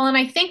 Well, and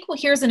I think,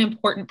 here's an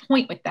important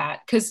point with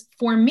that, because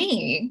for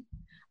me,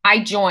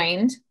 I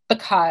joined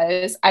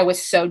because I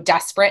was so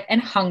desperate and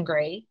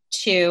hungry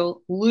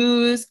to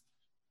lose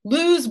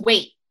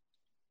weight.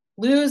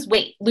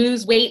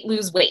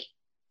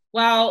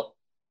 Well,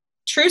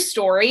 true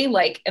story,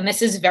 like, and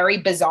this is very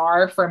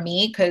bizarre for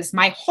me because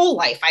my whole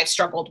life I've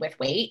struggled with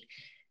weight.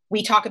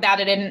 We talk about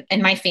it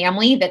in my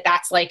family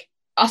that's like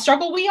a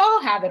struggle we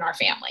all have in our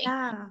family.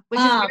 Yeah, which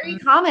is very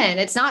common.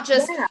 It's not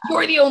just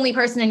you're the only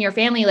person in your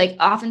family. Like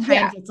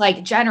oftentimes it's like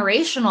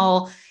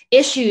generational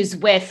issues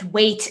with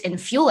weight and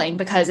fueling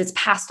because it's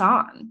passed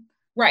on.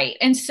 Right.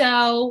 And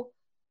so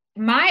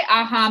my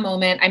aha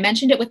moment, I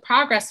mentioned it with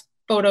progress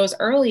photos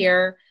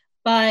earlier,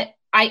 but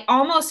I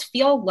almost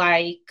feel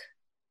like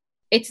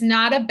it's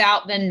not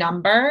about the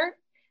number.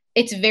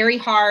 It's very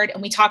hard.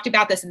 And we talked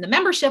about this in the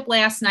membership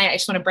last night. I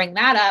just want to bring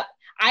that up.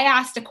 I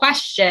asked a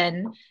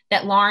question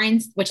that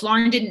which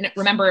Lauren didn't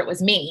remember it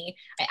was me.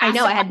 I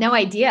know, I had no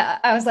idea.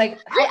 I was like,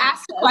 I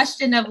asked the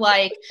question of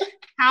like,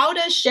 how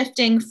does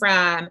shifting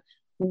from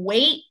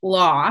weight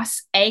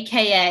loss,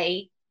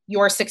 AKA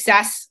your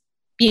success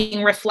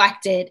being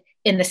reflected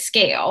in the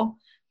scale,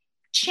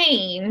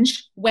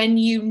 change when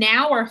you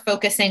now are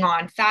focusing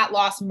on fat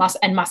loss,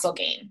 and muscle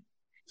gain?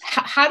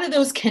 How do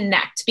those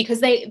connect?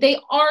 Because they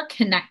are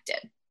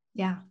connected.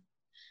 Yeah.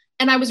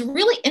 And I was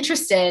really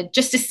interested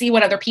just to see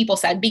what other people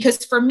said,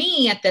 because for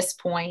me at this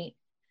point,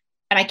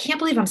 and I can't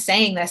believe I'm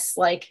saying this,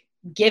 like,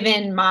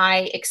 given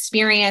my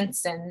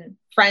experience, and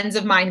friends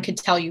of mine could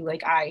tell you,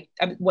 like, I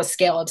was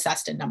scale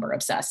obsessed and number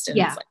obsessed, and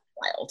it's like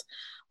wild,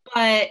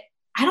 but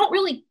I don't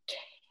really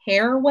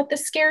care what the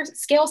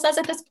scale says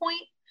at this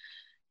point.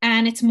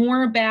 And it's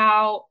more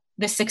about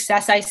the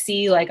success I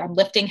see. Like, I'm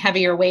lifting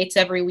heavier weights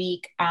every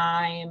week.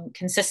 I'm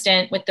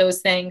consistent with those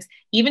things.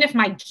 Even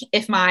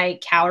if my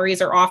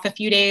calories are off a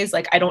few days,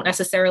 like, I don't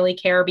necessarily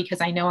care,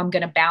 because I know I'm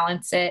going to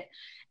balance it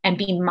and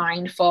be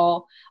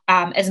mindful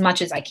as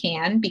much as I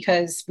can,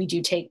 because we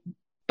do take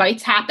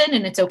bites happen,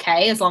 and it's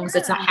okay as long as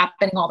it's not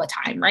happening all the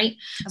time. Right.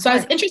 So I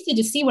was interested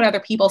to see what other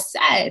people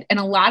said. And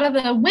a lot of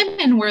the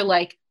women were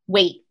like,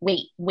 wait.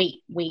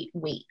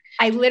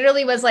 I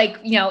literally was like,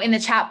 in the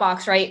chat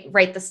box,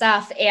 write the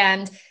stuff.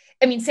 And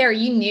I mean, Sarah,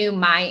 you knew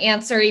my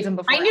answer even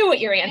before. I knew what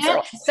your answer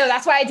was. So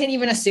that's why I didn't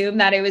even assume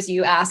that it was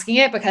you asking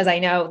it, because I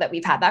know that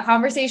we've had that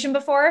conversation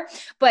before.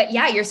 But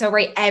yeah, you're so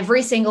right.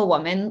 Every single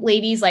woman,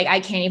 ladies, like,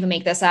 I can't even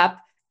make this up.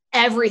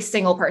 Every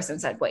single person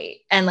said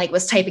wait, and like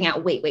was typing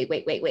out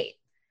wait.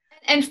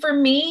 And for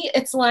me,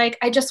 it's like,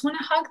 I just want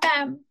to hug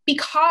them,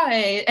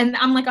 because, and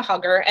I'm like a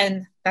hugger,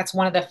 and that's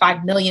one of the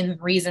 5 million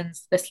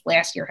reasons this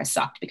last year has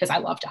sucked, because I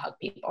love to hug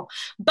people.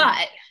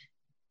 But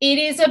it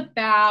is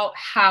about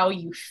how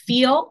you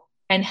feel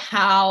and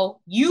how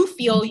you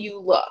feel you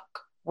look,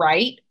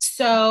 right?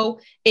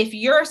 So if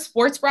your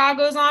sports bra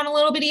goes on a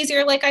little bit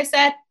easier, like I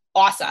said,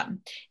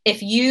 awesome.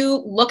 If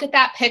you look at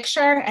that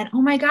picture and,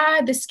 oh my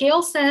God, the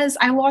scale says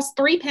I lost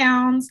 3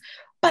 pounds,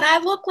 but I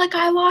look like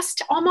I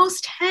lost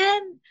almost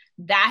 10.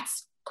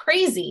 That's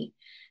crazy,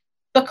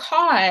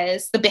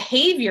 because the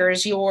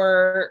behaviors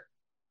you're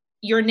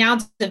now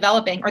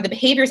developing, or the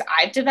behaviors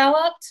I've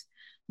developed,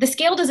 the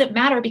scale doesn't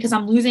matter because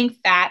I'm losing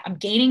fat, I'm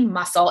gaining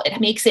muscle. It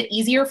makes it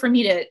easier for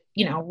me to,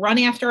 run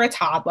after a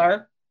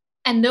toddler.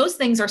 And those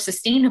things are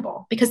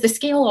sustainable because the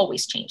scale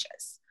always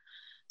changes.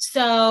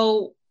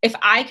 So if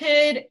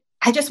I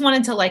just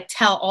wanted to like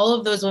tell all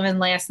of those women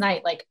last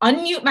night, like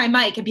unmute my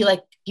mic and be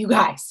like, you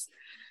guys,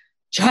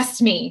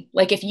 trust me.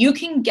 Like if you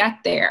can get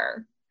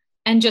there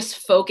and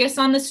just focus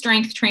on the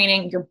strength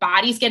training, your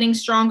body's getting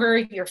stronger,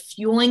 you're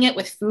fueling it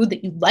with food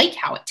that you like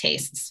how it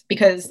tastes.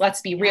 Because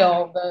let's be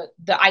real,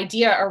 the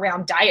idea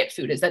around diet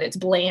food is that it's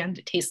bland,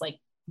 it tastes like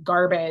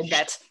garbage.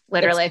 Shit,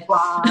 literally.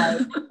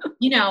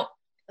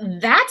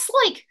 That's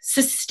like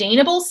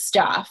sustainable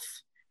stuff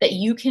that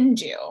you can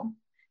do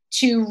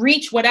to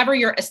reach whatever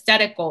your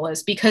aesthetic goal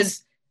is,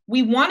 because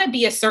we want to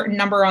be a certain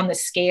number on the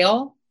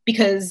scale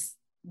because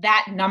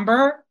that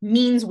number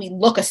means we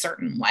look a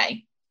certain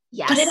way.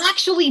 Yes. But it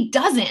actually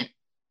doesn't.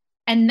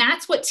 And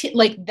that's what,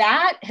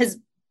 that has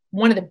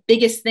one of the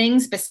biggest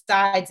things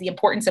besides the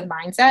importance of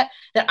mindset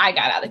that I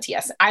got out of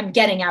TSN. I'm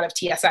getting out of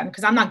TSN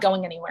because I'm not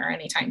going anywhere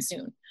anytime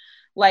soon.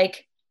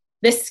 Like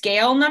this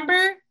scale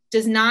number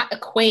does not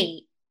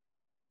equate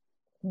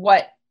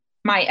what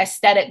my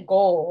aesthetic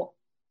goal.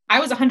 I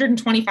was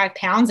 125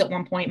 pounds at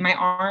one point. My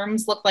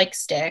arms looked like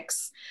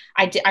sticks.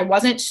 I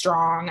wasn't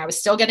strong. I was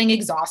still getting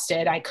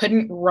exhausted. I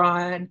couldn't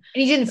run. And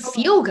you didn't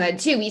feel good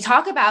too. We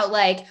talk about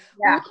like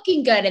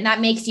looking good and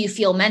that makes you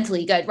feel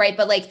mentally good. Right.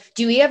 But like,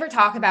 do we ever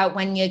talk about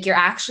when you're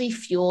actually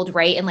fueled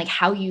right? And like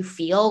how you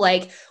feel,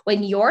 like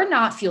when you're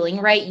not feeling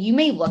right, you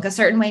may look a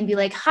certain way and be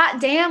like,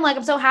 hot damn, like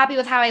I'm so happy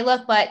with how I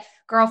look, but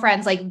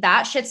girlfriends, like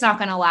that shit's not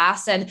going to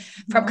last. And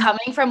from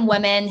coming from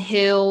women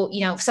who,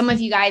 some of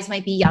you guys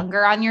might be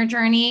younger on your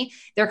journey,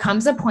 there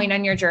comes a point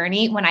on your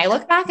journey when I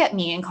look back at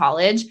me in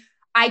college,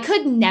 I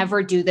could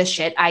never do the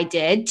shit I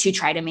did to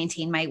try to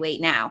maintain my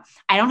weight now.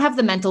 I don't have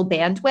the mental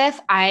bandwidth.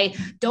 I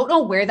don't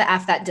know where the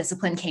F that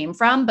discipline came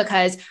from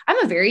because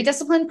I'm a very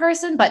disciplined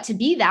person, but to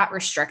be that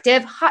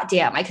restrictive, hot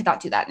damn, I could not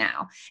do that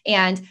now.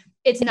 And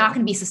it's not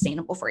going to be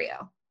sustainable for you.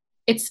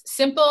 It's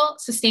simple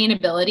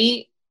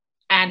sustainability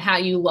and how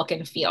you look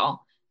and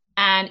feel.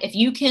 And if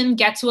you can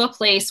get to a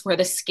place where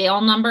the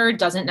scale number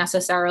doesn't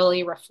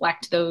necessarily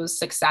reflect those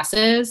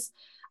successes,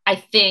 I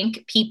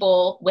think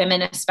people,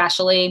 women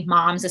especially,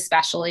 moms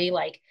especially,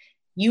 like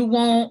you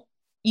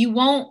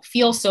won't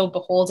feel so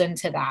beholden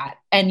to that.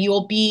 And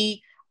you'll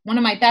be one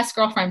of my best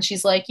girlfriends.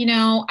 She's like,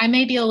 I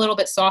may be a little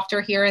bit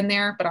softer here and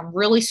there, but I'm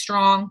really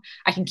strong.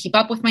 I can keep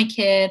up with my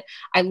kid.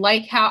 I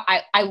like how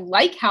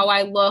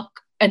I look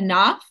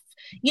enough.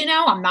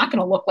 I'm not going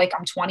to look like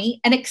I'm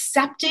 20, and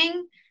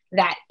accepting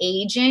that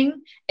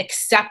aging,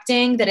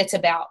 accepting that it's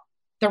about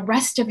the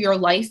rest of your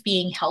life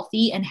being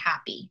healthy and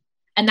happy.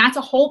 And that's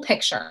a whole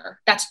picture.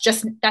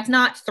 That's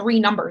not 3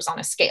 numbers on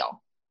a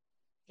scale.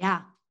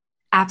 Yeah,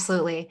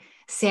 absolutely.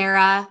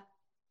 Sarah,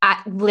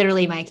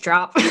 literally mic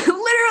drop,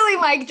 literally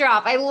mic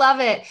drop. I love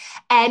it.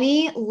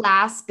 Any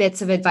last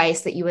bits of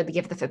advice that you would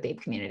give the Fit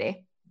Babe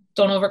community?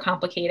 Don't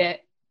overcomplicate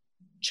it.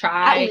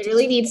 Try. That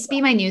literally needs to be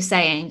my new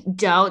saying.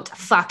 Don't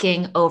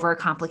fucking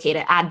overcomplicate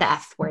it. Add the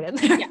F word in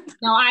there. Yeah.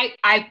 No,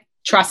 I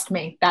trust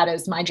me. That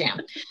is my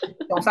jam.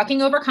 Don't fucking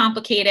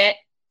overcomplicate it.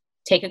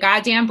 Take a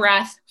goddamn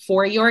breath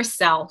for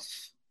yourself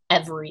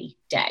every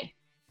day.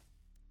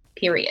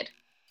 Period.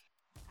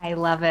 I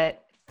love it.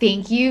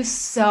 Thank you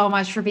so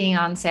much for being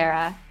on,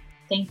 Sarah.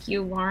 Thank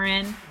you,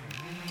 Lauren.